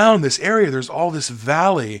all around this area, there's all this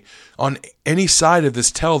valley on any side of this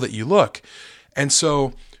tell that you look. And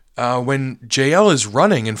so when Jael is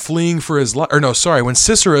running and fleeing for his life, when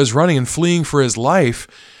Sisera is running and fleeing for his life,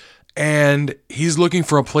 and he's looking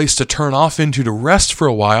for a place to turn off into to rest for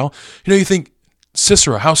a while, you think,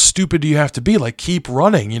 Sisera, how stupid do you have to be? Like, keep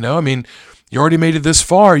running, you already made it this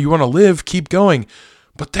far. You want to live, keep going.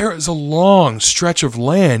 But there is a long stretch of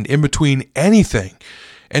land in between anything.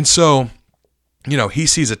 And so, he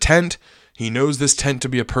sees a tent. He knows this tent to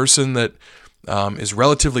be a person that is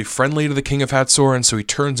relatively friendly to the king of Hazor. And so he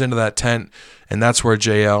turns into that tent, and that's where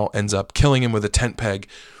Jael ends up killing him with a tent peg.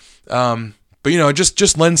 But it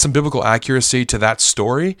just lends some biblical accuracy to that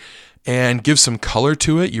story and give some color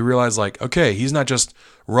to it. You realize, like, okay, he's not just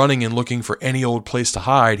running and looking for any old place to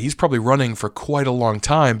hide. He's probably running for quite a long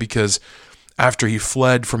time, because after he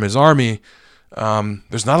fled from his army,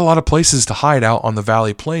 there's not a lot of places to hide out on the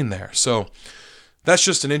valley plain there. So that's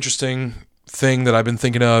just an interesting thing that I've been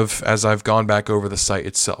thinking of as I've gone back over the site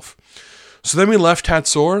itself. So then we left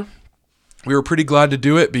Hazor. We were pretty glad to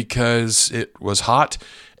do it because it was hot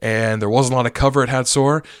and there wasn't a lot of cover at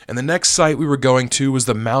Hazor. And the next site we were going to was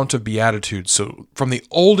the Mount of Beatitudes. So from the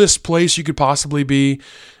oldest place you could possibly be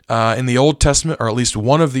in the Old Testament, or at least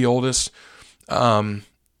one of the oldest,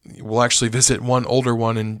 we'll actually visit one older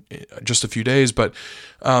one in just a few days. But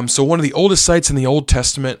so one of the oldest sites in the Old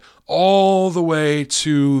Testament, all the way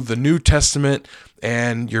to the New Testament,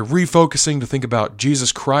 and you're refocusing to think about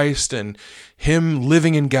Jesus Christ and him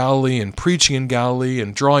living in Galilee and preaching in Galilee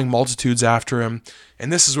and drawing multitudes after him.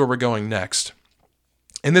 And this is where we're going next.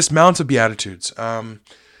 In this Mount of Beatitudes,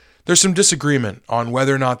 there's some disagreement on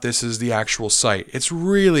whether or not this is the actual site. It's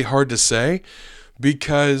really hard to say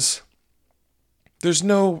because there's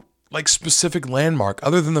no specific landmark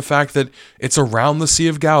other than the fact that it's around the Sea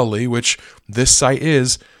of Galilee, which this site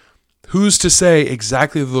is. Who's to say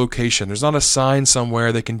exactly the location? There's not a sign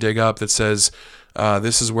somewhere they can dig up that says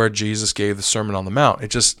this is where Jesus gave the Sermon on the Mount. It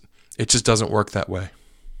just doesn't work that way.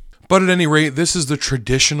 But at any rate, this is the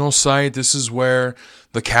traditional site. This is where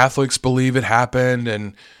the Catholics believe it happened,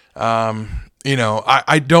 and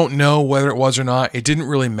I don't know whether it was or not. It didn't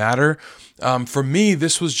really matter. For me,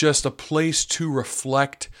 this was just a place to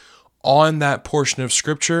reflect on that portion of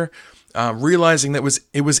Scripture, realizing that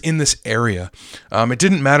it was in this area. It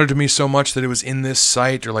didn't matter to me so much that it was in this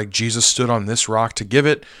site or like Jesus stood on this rock to give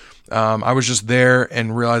it. I was just there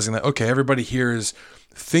and realizing that, okay, everybody here is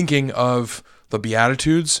thinking of the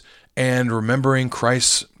Beatitudes and remembering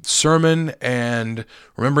Christ's sermon and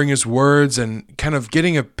remembering his words and kind of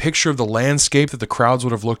getting a picture of the landscape that the crowds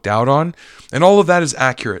would have looked out on. And all of that is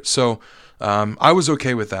accurate. So I was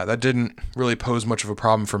okay with that. That didn't really pose much of a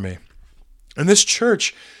problem for me. And this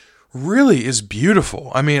church really is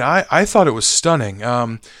beautiful. I mean, I thought it was stunning.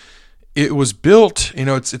 It was built,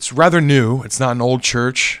 it's rather new. It's not an old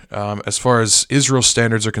church as far as Israel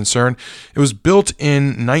standards are concerned. It was built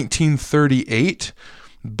in 1938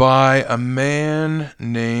 by a man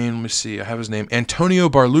named, let me see, I have his name, Antonio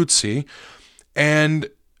Barluzzi. And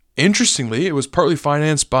interestingly, it was partly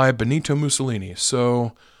financed by Benito Mussolini.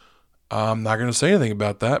 So I'm not going to say anything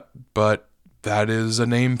about that, but that is a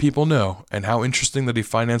name people know. And how interesting that he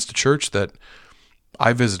financed a church that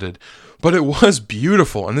I visited. But it was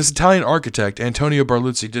beautiful. And this Italian architect, Antonio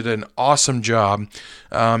Barluzzi, did an awesome job.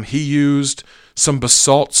 He used some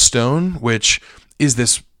basalt stone, which is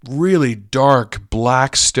this really dark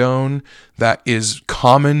black stone that is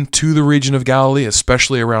common to the region of Galilee,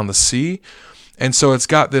 especially around the sea. And so it's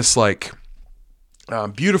got this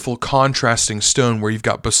beautiful contrasting stone where you've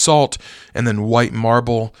got basalt and then white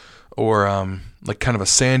marble or kind of a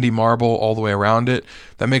sandy marble all the way around it.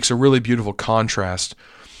 That makes a really beautiful contrast.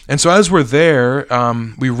 And so as we're there,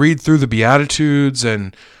 we read through the Beatitudes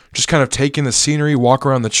and just kind of take in the scenery, walk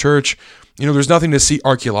around the church. There's nothing to see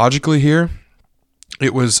archaeologically here.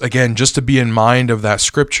 It was, again, just to be in mind of that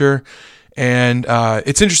scripture. And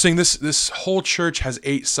it's interesting, this whole church has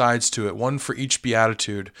 8 sides to it, one for each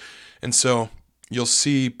Beatitude. And so you'll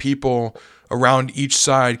see people around each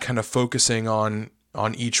side kind of focusing on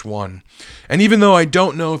each one. And even though I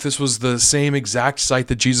don't know if this was the same exact site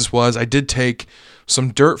that Jesus was, I did take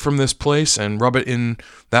some dirt from this place and rub it in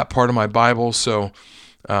that part of my Bible. So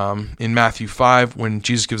in Matthew 5, when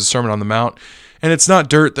Jesus gives a Sermon on the Mount, and it's not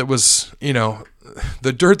dirt that was,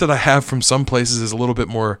 the dirt that I have from some places is a little bit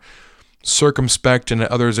more circumspect, and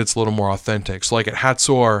at others it's a little more authentic. So like at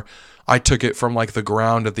Hazor, I took it from like the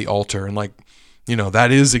ground at the altar, and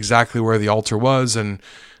that is exactly where the altar was, and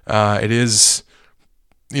it is,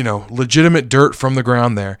 legitimate dirt from the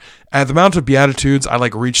ground there. At the Mount of Beatitudes, I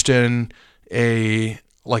reached in a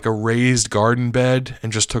raised garden bed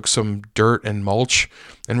and just took some dirt and mulch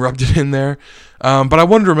and rubbed it in there. But I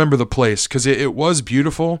wanted to remember the place because it was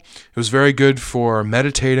beautiful. It was very good for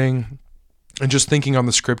meditating and just thinking on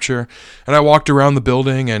the scripture. And I walked around the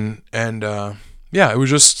building and it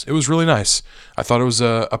was really nice. I thought it was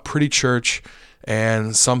a pretty church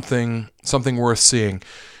and something worth seeing.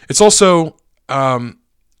 It's also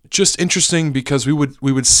just interesting because we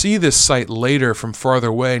would see this site later from farther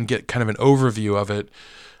away and get kind of an overview of it.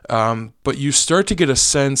 But you start to get a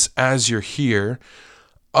sense as you're here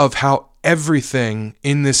of how everything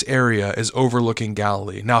in this area is overlooking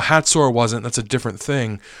Galilee. Now, Hazor wasn't, that's a different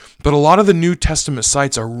thing. But a lot of the New Testament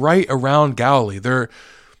sites are right around Galilee. They're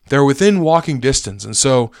within walking distance. And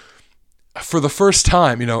so for the first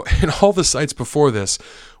time, in all the sites before this,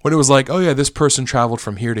 when it was like, oh yeah, this person traveled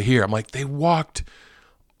from here to here, I'm like, they walked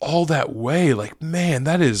all that way. Man,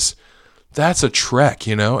 that's a trek,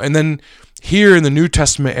 And then here in the New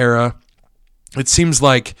Testament era, it seems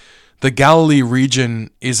like the Galilee region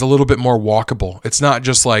is a little bit more walkable. It's not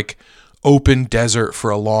just open desert for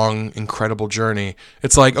a long, incredible journey.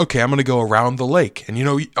 It's okay, I'm going to go around the lake. And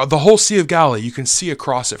the whole Sea of Galilee, you can see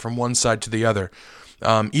across it from one side to the other,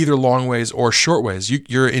 either long ways or short ways.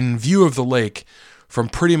 You're in view of the lake from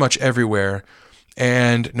pretty much everywhere.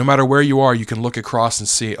 And no matter where you are, you can look across and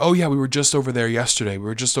see, oh yeah, we were just over there yesterday. We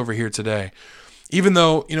were just over here today. Even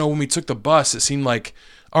though, when we took the bus, it seemed like,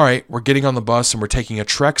 all right, we're getting on the bus and we're taking a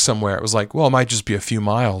trek somewhere. It was well, it might just be a few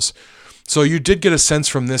miles. So you did get a sense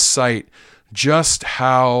from this site just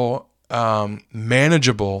how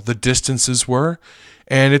manageable the distances were.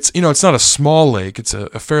 And it's not a small lake. It's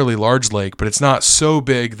a fairly large lake, but it's not so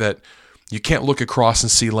big that you can't look across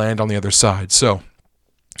and see land on the other side. So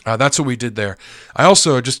that's what we did there. I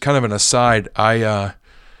also, just kind of an aside, the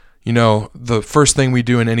first thing we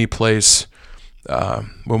do in any place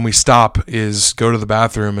when we stop is go to the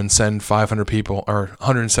bathroom and send 500 people or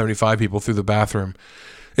 175 people through the bathroom.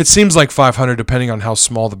 It seems like 500 depending on how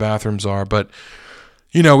small the bathrooms are, but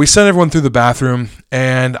we sent everyone through the bathroom,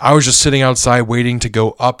 and I was just sitting outside waiting to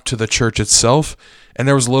go up to the church itself, and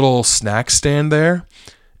there was a little snack stand there,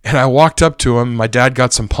 And I walked up to him. My dad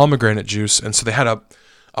got some pomegranate juice, and so they had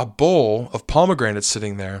a bowl of pomegranates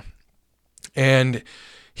sitting there. And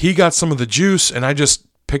he got some of the juice, and I just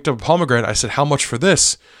picked up a pomegranate. I said, "How much for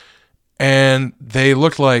this?" And they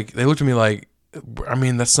looked at me like, I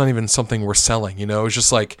mean, that's not even something we're selling, you know? It's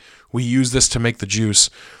just like, we use this to make the juice.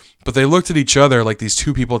 But they looked at each other, like these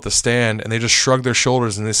two people at the stand, and they just shrugged their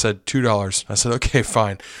shoulders and they said, $2. I said, okay,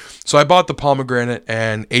 fine. So I bought the pomegranate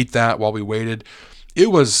and ate that while we waited.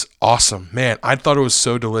 It was awesome. Man, I thought it was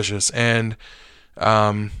so delicious. And,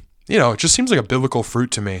 it just seems like a biblical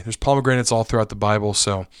fruit to me. There's pomegranates all throughout the Bible,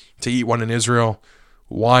 so to eat one in Israel,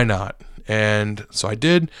 why not? And so I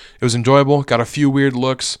did. It was enjoyable. Got a few weird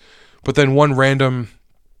looks. But then one random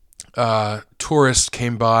tourist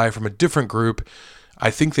came by from a different group. I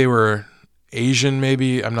think they were Asian,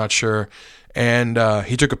 maybe. I'm not sure. And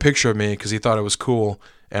he took a picture of me because he thought it was cool,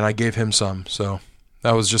 and I gave him some. So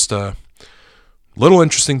that was just a little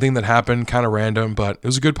interesting thing that happened, kind of random, but it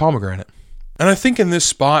was a good pomegranate. And I think in this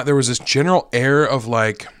spot, there was this general air of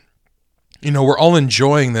like, we're all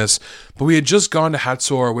enjoying this, but we had just gone to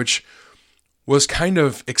Hazor, which was kind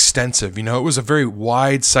of extensive. It was a very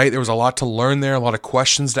wide site. There was a lot to learn there, a lot of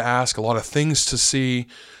questions to ask, a lot of things to see,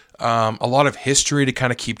 a lot of history to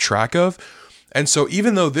kind of keep track of. And so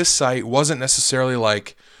even though this site wasn't necessarily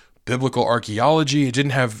like biblical archaeology, it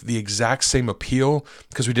didn't have the exact same appeal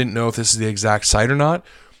because we didn't know if this is the exact site or not.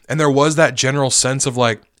 And there was that general sense of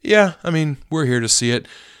like, yeah, I mean, we're here to see it.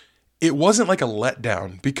 It wasn't like a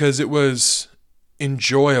letdown because it was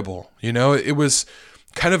enjoyable. It was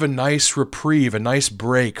kind of a nice reprieve, a nice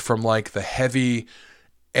break from like the heavy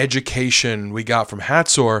education we got from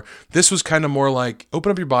Hazor. This was kind of more like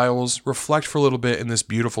open up your Bibles, reflect for a little bit in this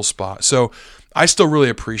beautiful spot. So I still really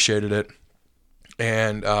appreciated it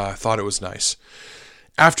and thought it was nice.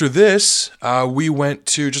 After this, we went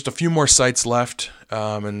to just a few more sites left,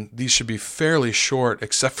 and these should be fairly short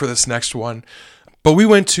except for this next one. But we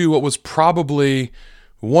went to what was probably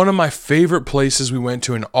one of my favorite places we went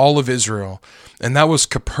to in all of Israel, and that was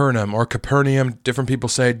Capernaum, or Capernaum. Different people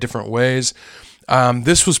say it different ways.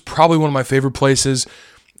 This was probably one of my favorite places.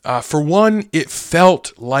 For one, it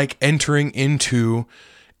felt like entering into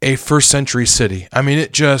a first century city. I mean,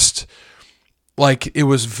 it just, like, it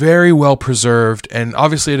was very well preserved, and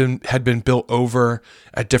obviously it had been built over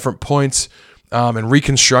at different points and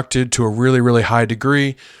reconstructed to a really, really high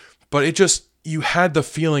degree. But it just, you had the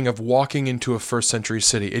feeling of walking into a first century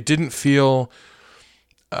city. It didn't feel,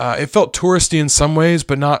 it felt touristy in some ways,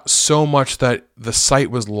 but not so much that the site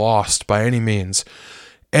was lost by any means.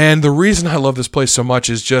 And the reason I love this place so much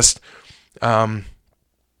is just,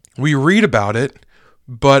 we read about it,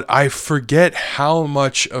 but I forget how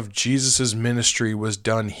much of Jesus's ministry was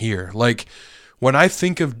done here. Like, when I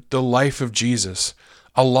think of the life of Jesus,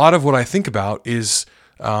 a lot of what I think about is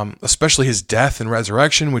especially his death and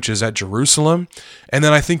resurrection, which is at Jerusalem. And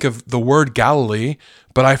then I think of the word Galilee,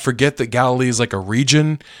 but I forget that Galilee is like a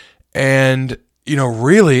region. And,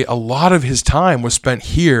 really a lot of his time was spent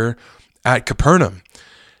here at Capernaum.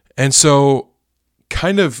 And so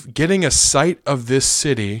kind of getting a sight of this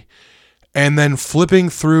city and then flipping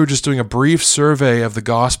through, just doing a brief survey of the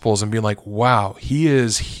Gospels and being like, wow, he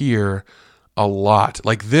is here a lot.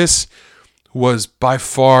 Like, this was by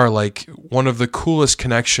far like one of the coolest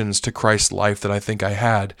connections to Christ's life that I think I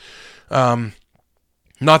had.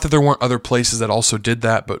 Not that there weren't other places that also did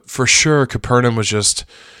that, but for sure Capernaum was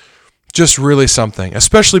just really something,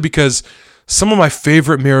 especially because some of my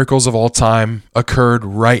favorite miracles of all time occurred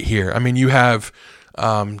right here. I mean, you have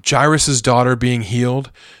Jairus' daughter being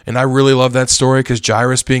healed, and I really love that story because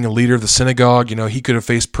Jairus, being a leader of the synagogue, he could have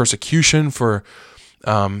faced persecution for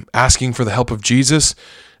asking for the help of Jesus.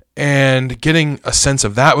 And getting a sense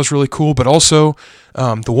of that was really cool. But also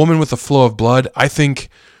the woman with the flow of blood, I think,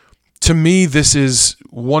 to me, this is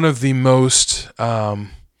one of the most,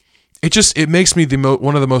 it makes me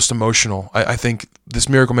one of the most emotional. I think this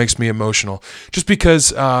miracle makes me emotional just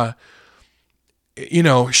because,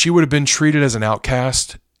 she would have been treated as an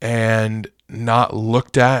outcast and not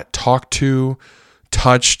looked at, talked to,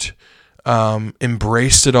 touched,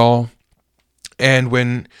 embraced at all. And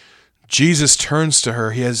when Jesus turns to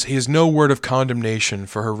her, he has no word of condemnation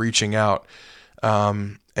for her reaching out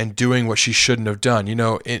and doing what she shouldn't have done.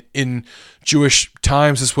 In Jewish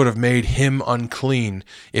times, this would have made him unclean.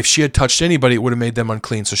 If she had touched anybody, it would have made them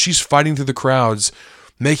unclean. So she's fighting through the crowds,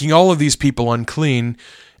 making all of these people unclean.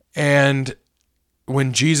 And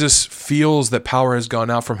when Jesus feels that power has gone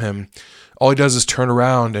out from him, all he does is turn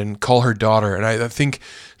around and call her daughter. And I think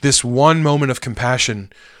this one moment of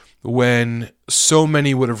compassion, when so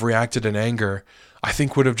many would have reacted in anger, I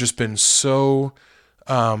think would have just been so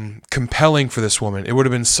compelling for this woman. It would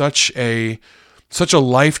have been such a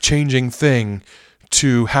life-changing thing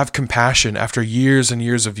to have compassion after years and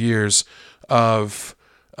years of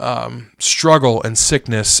struggle and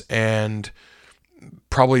sickness and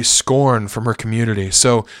probably scorn from her community.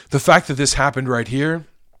 So the fact that this happened right here,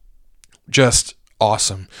 just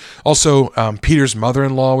awesome. Also, Peter's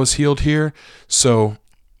mother-in-law was healed here, so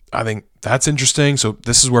I think that's interesting. So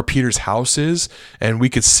this is where Peter's house is, and we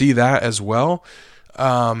could see that as well.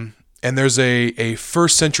 And there's a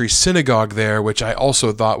first century synagogue there, which I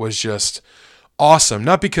also thought was just awesome.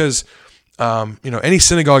 Not because, any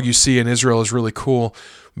synagogue you see in Israel is really cool,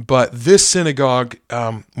 but this synagogue,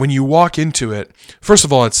 when you walk into it, first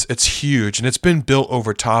of all, it's huge, and it's been built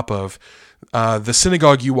over top of. The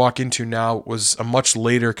synagogue you walk into now was a much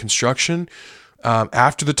later construction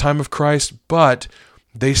after the time of Christ, but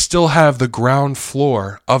they still have the ground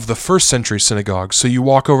floor of the first century synagogue. So you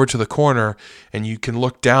walk over to the corner and you can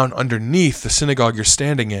look down underneath the synagogue you're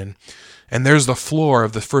standing in, and there's the floor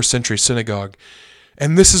of the first century synagogue.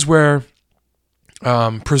 And this is where,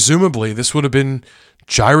 presumably, this would have been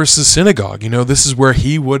Jairus' synagogue. This is where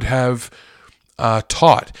he would have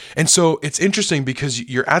taught. And so it's interesting because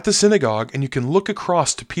you're at the synagogue and you can look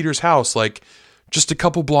across to Peter's house like just a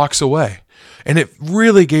couple blocks away. And it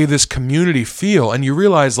really gave this community feel. And you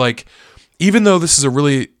realize, like, even though this is a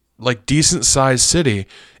really decent sized city,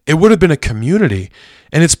 it would have been a community.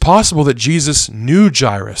 And it's possible that Jesus knew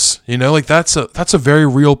Jairus. That's a very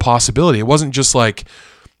real possibility. It wasn't just like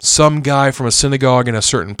some guy from a synagogue in a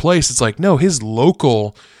certain place. It's like, no, his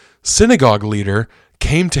local synagogue leader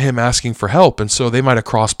came to him asking for help. And so they might have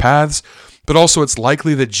crossed paths. But also it's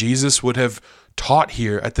likely that Jesus would have taught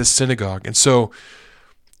here at this synagogue. And so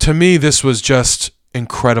to me, this was just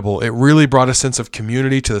incredible. It really brought a sense of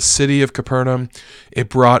community to the city of Capernaum. It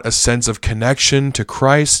brought a sense of connection to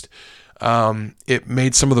Christ. It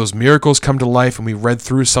made some of those miracles come to life, and we read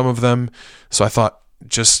through some of them. So I thought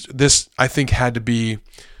this, I think, had to be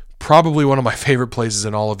probably one of my favorite places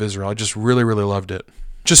in all of Israel. I just really, really loved it.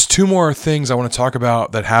 Just two more things I want to talk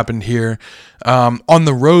about that happened here. On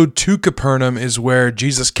the road to Capernaum is where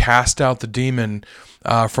Jesus cast out the demon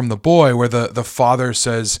from the boy, where the father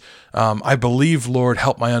says, I believe, Lord,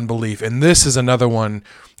 help my unbelief. And this is another one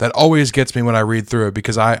that always gets me when I read through it,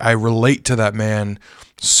 because I relate to that man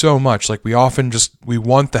so much. Like, we often we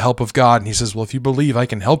want the help of God, and he says, well, if you believe, I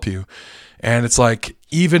can help you. And it's like,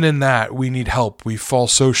 even in that, we need help. We fall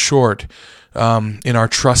so short in our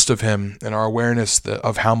trust of him and our awareness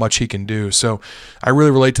of how much he can do. So I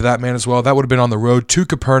really relate to that man as well. That would have been on the road to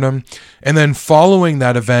Capernaum. And then following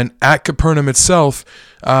that event at Capernaum itself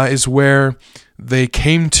is where they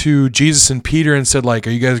came to Jesus and Peter and said, like,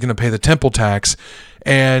 are you guys going to pay the temple tax?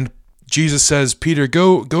 And Jesus says, Peter,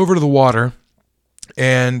 go over to the water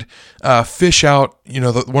and fish out,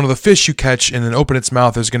 one of the fish you catch, and then open its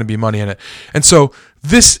mouth, there's going to be money in it. And so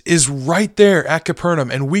this is right there at Capernaum,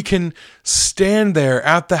 and we can stand there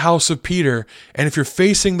at the house of Peter, and if you're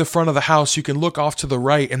facing the front of the house, you can look off to the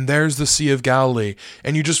right, and there's the Sea of Galilee,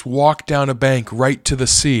 and you just walk down a bank right to the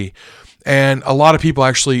sea. And a lot of people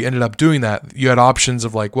actually ended up doing that. You had options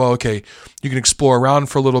of like, well, okay, you can explore around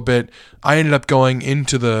for a little bit. I ended up going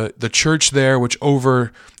into the church there, which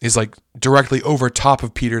is like directly over top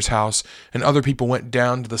of Peter's house. And other people went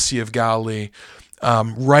down to the Sea of Galilee,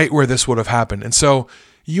 right where this would have happened. And so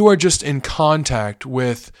you are just in contact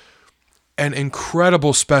with an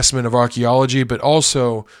incredible specimen of archaeology, but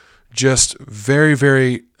also just very,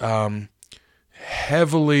 very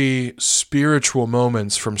heavily spiritual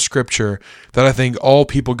moments from Scripture that I think all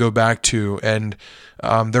people go back to, and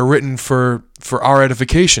they're written for our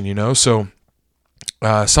edification, So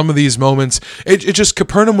some of these moments,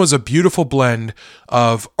 Capernaum was a beautiful blend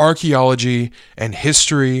of archaeology and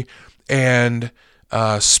history and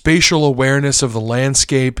spatial awareness of the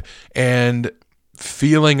landscape and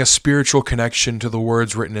feeling a spiritual connection to the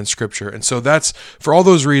words written in Scripture. And so for all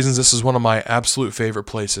those reasons, this is one of my absolute favorite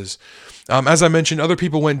places. As I mentioned, other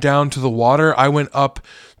people went down to the water. I went up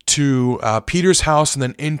to Peter's house and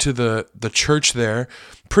then into the church there.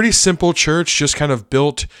 Pretty simple church, just kind of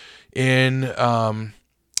built in kind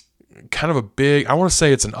of a big, I want to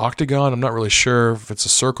say it's an octagon. I'm not really sure if it's a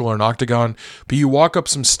circle or an octagon, but you walk up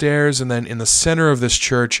some stairs, and then in the center of this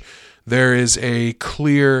church, there is a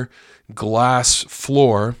clear glass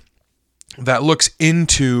floor that looks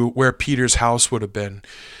into where Peter's house would have been.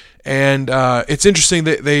 And it's interesting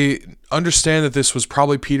that they understand that this was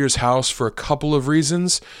probably Peter's house for a couple of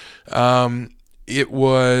reasons. It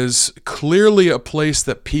was clearly a place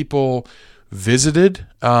that people visited,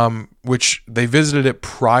 which they visited it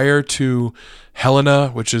prior to Helena,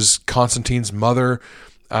 which is Constantine's mother,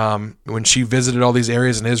 when she visited all these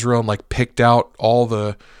areas in Israel and like picked out all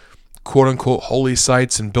the quote unquote holy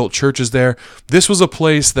sites and built churches there. This was a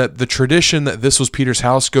place that the tradition that this was Peter's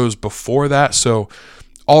house goes before that. So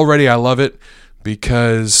already I love it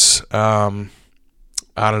because, I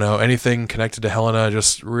don't know, anything connected to Helena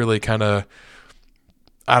just really kind of,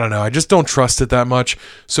 I don't know, I just don't trust it that much.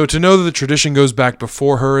 So to know that the tradition goes back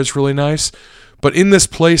before her is really nice. But in this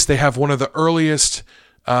place, they have one of the earliest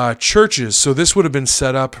churches. So this would have been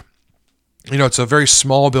set up, it's a very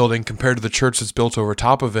small building compared to the church that's built over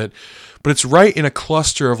top of it, but it's right in a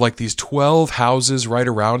cluster of like these 12 houses right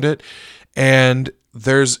around it. And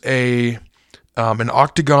there's an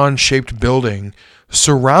octagon shaped building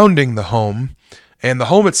surrounding the home. And the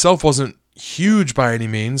home itself wasn't huge by any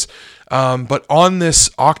means. But on this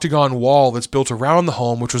octagon wall that's built around the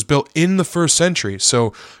home, which was built in the 1st century,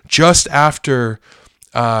 so just after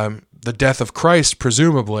the death of Christ,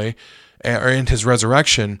 presumably, or in his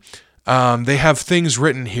resurrection, they have things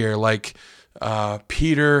written here like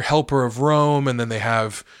Peter, helper of Rome, and then they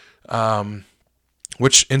have,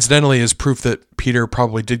 which incidentally is proof that Peter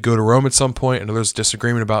probably did go to Rome at some point, and there's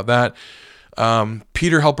disagreement about that.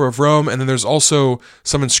 Peter, helper of Rome, and then there's also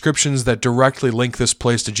some inscriptions that directly link this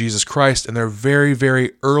place to Jesus Christ, and they're very,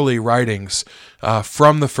 very early writings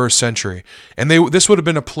from the 1st century. And this would have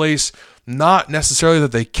been a place not necessarily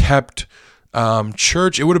that they kept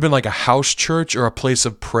church. It would have been like a house church or a place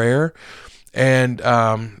of prayer. And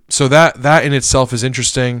so that in itself is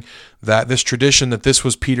interesting, that this tradition that this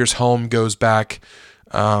was Peter's home goes back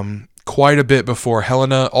quite a bit before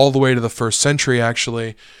Helena, all the way to the 1st century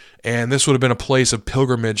actually. And this would have been a place of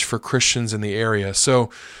pilgrimage for Christians in the area.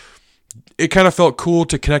 So it kind of felt cool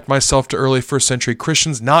to connect myself to early 1st century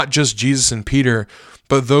Christians, not just Jesus and Peter,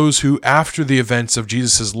 but those who, after the events of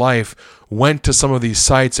Jesus' life, went to some of these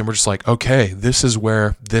sites and were just like, okay, this is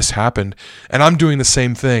where this happened. And I'm doing the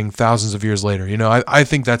same thing thousands of years later. I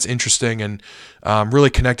think that's interesting and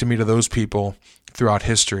really connected me to those people throughout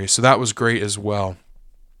history. So that was great as well.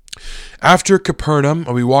 After Capernaum,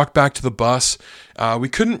 we walked back to the bus. We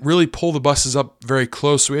couldn't really pull the buses up very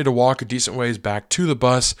close, so we had to walk a decent ways back to the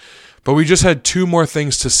bus. But we just had 2 more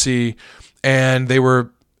things to see, and they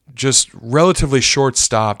were just relatively short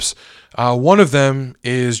stops. One of them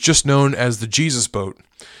is just known as the Jesus boat.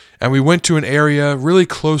 And we went to an area really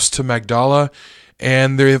close to Magdala,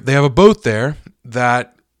 and they have a boat there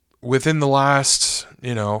that within the last,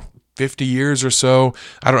 50 years or so,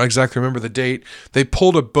 I don't exactly remember the date, they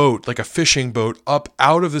pulled a boat, like a fishing boat, up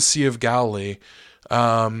out of the Sea of Galilee.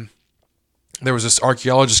 There was this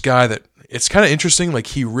archaeologist guy that, it's kind of interesting, like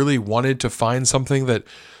he really wanted to find something that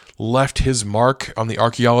left his mark on the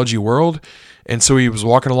archaeology world. And so he was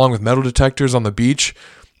walking along with metal detectors on the beach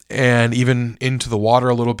and even into the water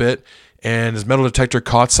a little bit. And his metal detector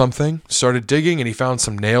caught something, started digging, and he found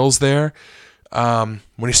some nails there. When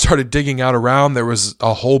he started digging out around, there was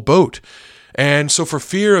a whole boat. And so for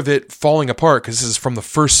fear of it falling apart, because this is from the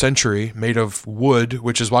 1st century, made of wood,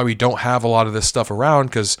 which is why we don't have a lot of this stuff around,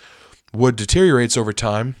 because wood deteriorates over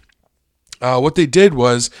time, what they did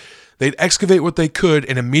was they'd excavate what they could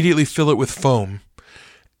and immediately fill it with foam,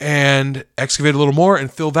 and excavate a little more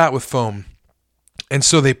and fill that with foam. And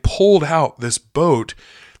so they pulled out this boat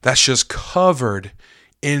that's just covered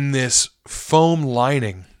in this foam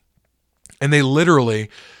lining. And they literally,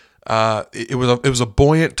 it was a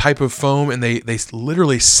buoyant type of foam, and they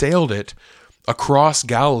literally sailed it across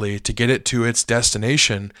Galilee to get it to its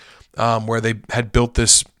destination, where they had built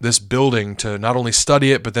this building to not only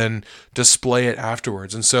study it but then display it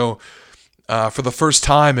afterwards. And so, for the first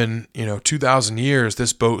time in 2,000 years,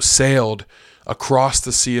 this boat sailed across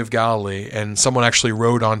the Sea of Galilee, and someone actually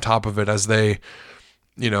rode on top of it as they,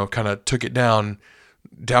 kind of took it down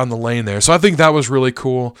the lane there. So I think that was really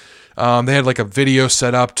cool. They had like a video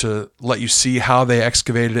set up to let you see how they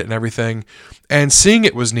excavated it and everything. And seeing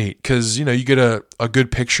it was neat because, you get a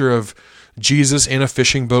good picture of Jesus in a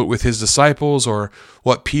fishing boat with his disciples, or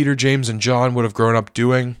what Peter, James, and John would have grown up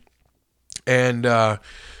doing. And, it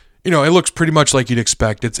looks pretty much like you'd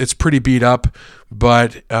expect. It's pretty beat up,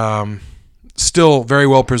 but still very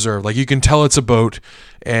well preserved. Like you can tell it's a boat,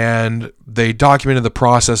 and they documented the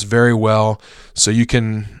process very well. So you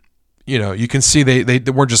can see they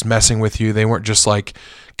weren't just messing with you. They weren't just like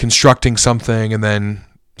constructing something and then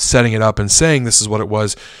setting it up and saying this is what it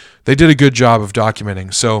was. They did a good job of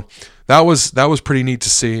documenting. So that was pretty neat to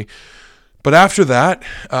see. But after that,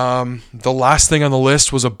 the last thing on the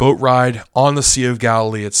list was a boat ride on the Sea of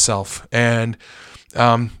Galilee itself. And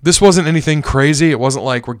this wasn't anything crazy. It wasn't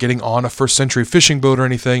like we're getting on a 1st century fishing boat or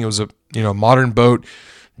anything. It was a modern boat,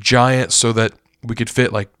 giant, so that we could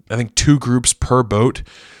fit like I think 2 groups per boat.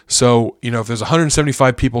 So, if there's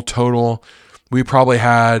 175 people total, we probably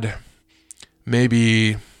had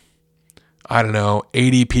maybe,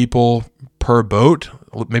 80 people per boat,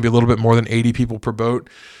 maybe a little bit more than 80 people per boat,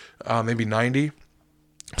 maybe 90.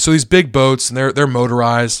 So these big boats, and they're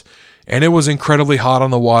motorized, and it was incredibly hot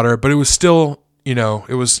on the water, but it was still,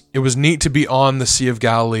 it was neat to be on the Sea of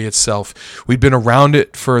Galilee itself. We'd been around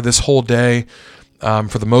it for this whole day,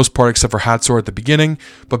 for the most part, except for Hazor at the beginning,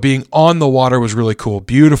 but being on the water was really cool.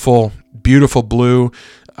 Beautiful, beautiful blue.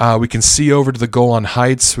 We can see over to the Golan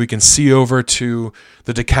Heights. We can see over to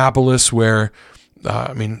the Decapolis where,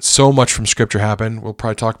 so much from Scripture happened. We'll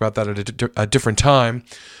probably talk about that at a different time.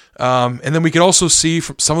 And then we could also see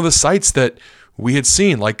from some of the sites that we had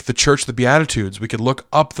seen, like the Church of the Beatitudes. We could look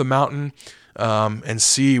up the mountain and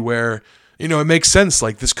see where, it makes sense.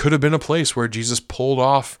 Like this could have been a place where Jesus pulled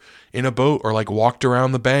off in a boat or like walked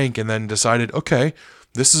around the bank and then decided, okay,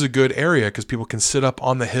 this is a good area because people can sit up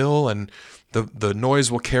on the hill and the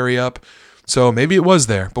noise will carry up. So maybe it was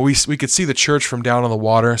there, but we could see the church from down on the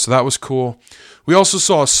water. So that was cool. We also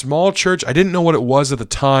saw a small church. I didn't know what it was at the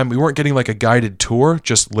time. We weren't getting like a guided tour,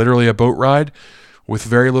 just literally a boat ride with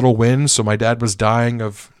very little wind. So my dad was dying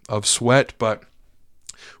of sweat, but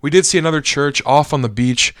we did see another church off on the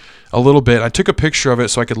beach a little bit. I took a picture of it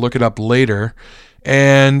so I could look it up later.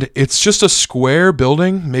 And it's just a square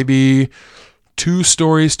building, maybe 2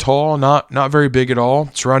 stories tall, not very big at all,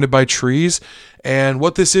 surrounded by trees. And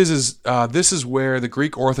what this is this is where the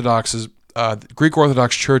Greek Orthodox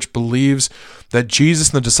Church believes that Jesus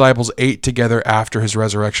and the disciples ate together after his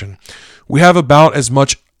resurrection. We have about as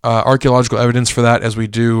much archaeological evidence for that as we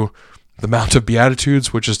do the Mount of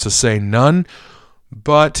Beatitudes, which is to say none.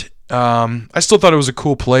 But I still thought it was a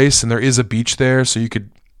cool place, and there is a beach there, so you could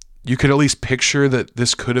at least picture that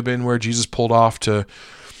this could have been where Jesus pulled off to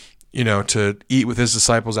eat with his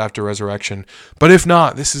disciples after resurrection. But if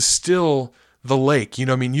not, this is still the lake.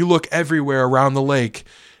 You look everywhere around the lake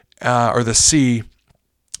or the sea,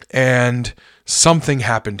 and something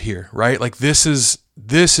happened here, right? Like this is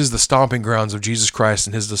the stomping grounds of Jesus Christ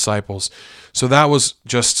and his disciples. So that was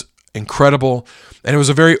just incredible. And it was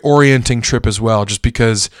a very orienting trip as well, just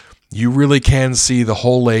because you really can see the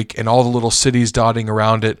whole lake and all the little cities dotting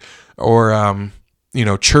around it, or,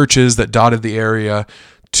 churches that dotted the area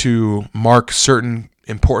to mark certain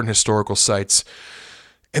important historical sites.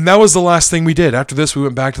 And that was the last thing we did. After this, we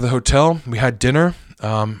went back to the hotel. We had dinner.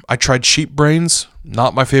 I tried sheep brains,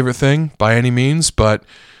 not my favorite thing by any means, but,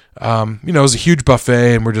 it was a huge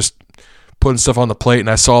buffet and we're just putting stuff on the plate. And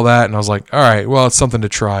I saw that and I was like, all right, well, it's something to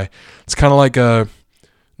try. It's kind of like a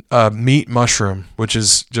meat mushroom, which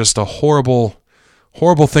is just a horrible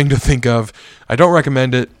thing to think of. I don't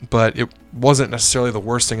recommend it, but it wasn't necessarily the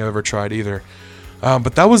worst thing I've ever tried either.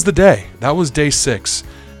 But that was the day. That was day 6.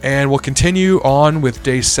 And we'll continue on with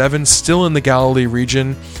day 7, still in the Galilee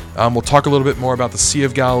region. We'll talk a little bit more about the Sea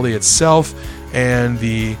of Galilee itself and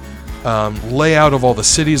the layout of all the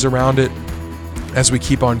cities around it as we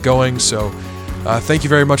keep on going. So thank you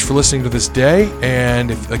very much for listening to this day.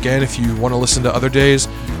 And if you want to listen to other days,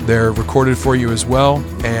 they're recorded for you as well.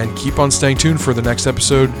 And keep on staying tuned for the next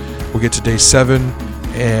episode. We'll get to day 7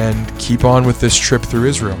 and keep on with this trip through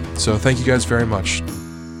Israel. So thank you guys very much.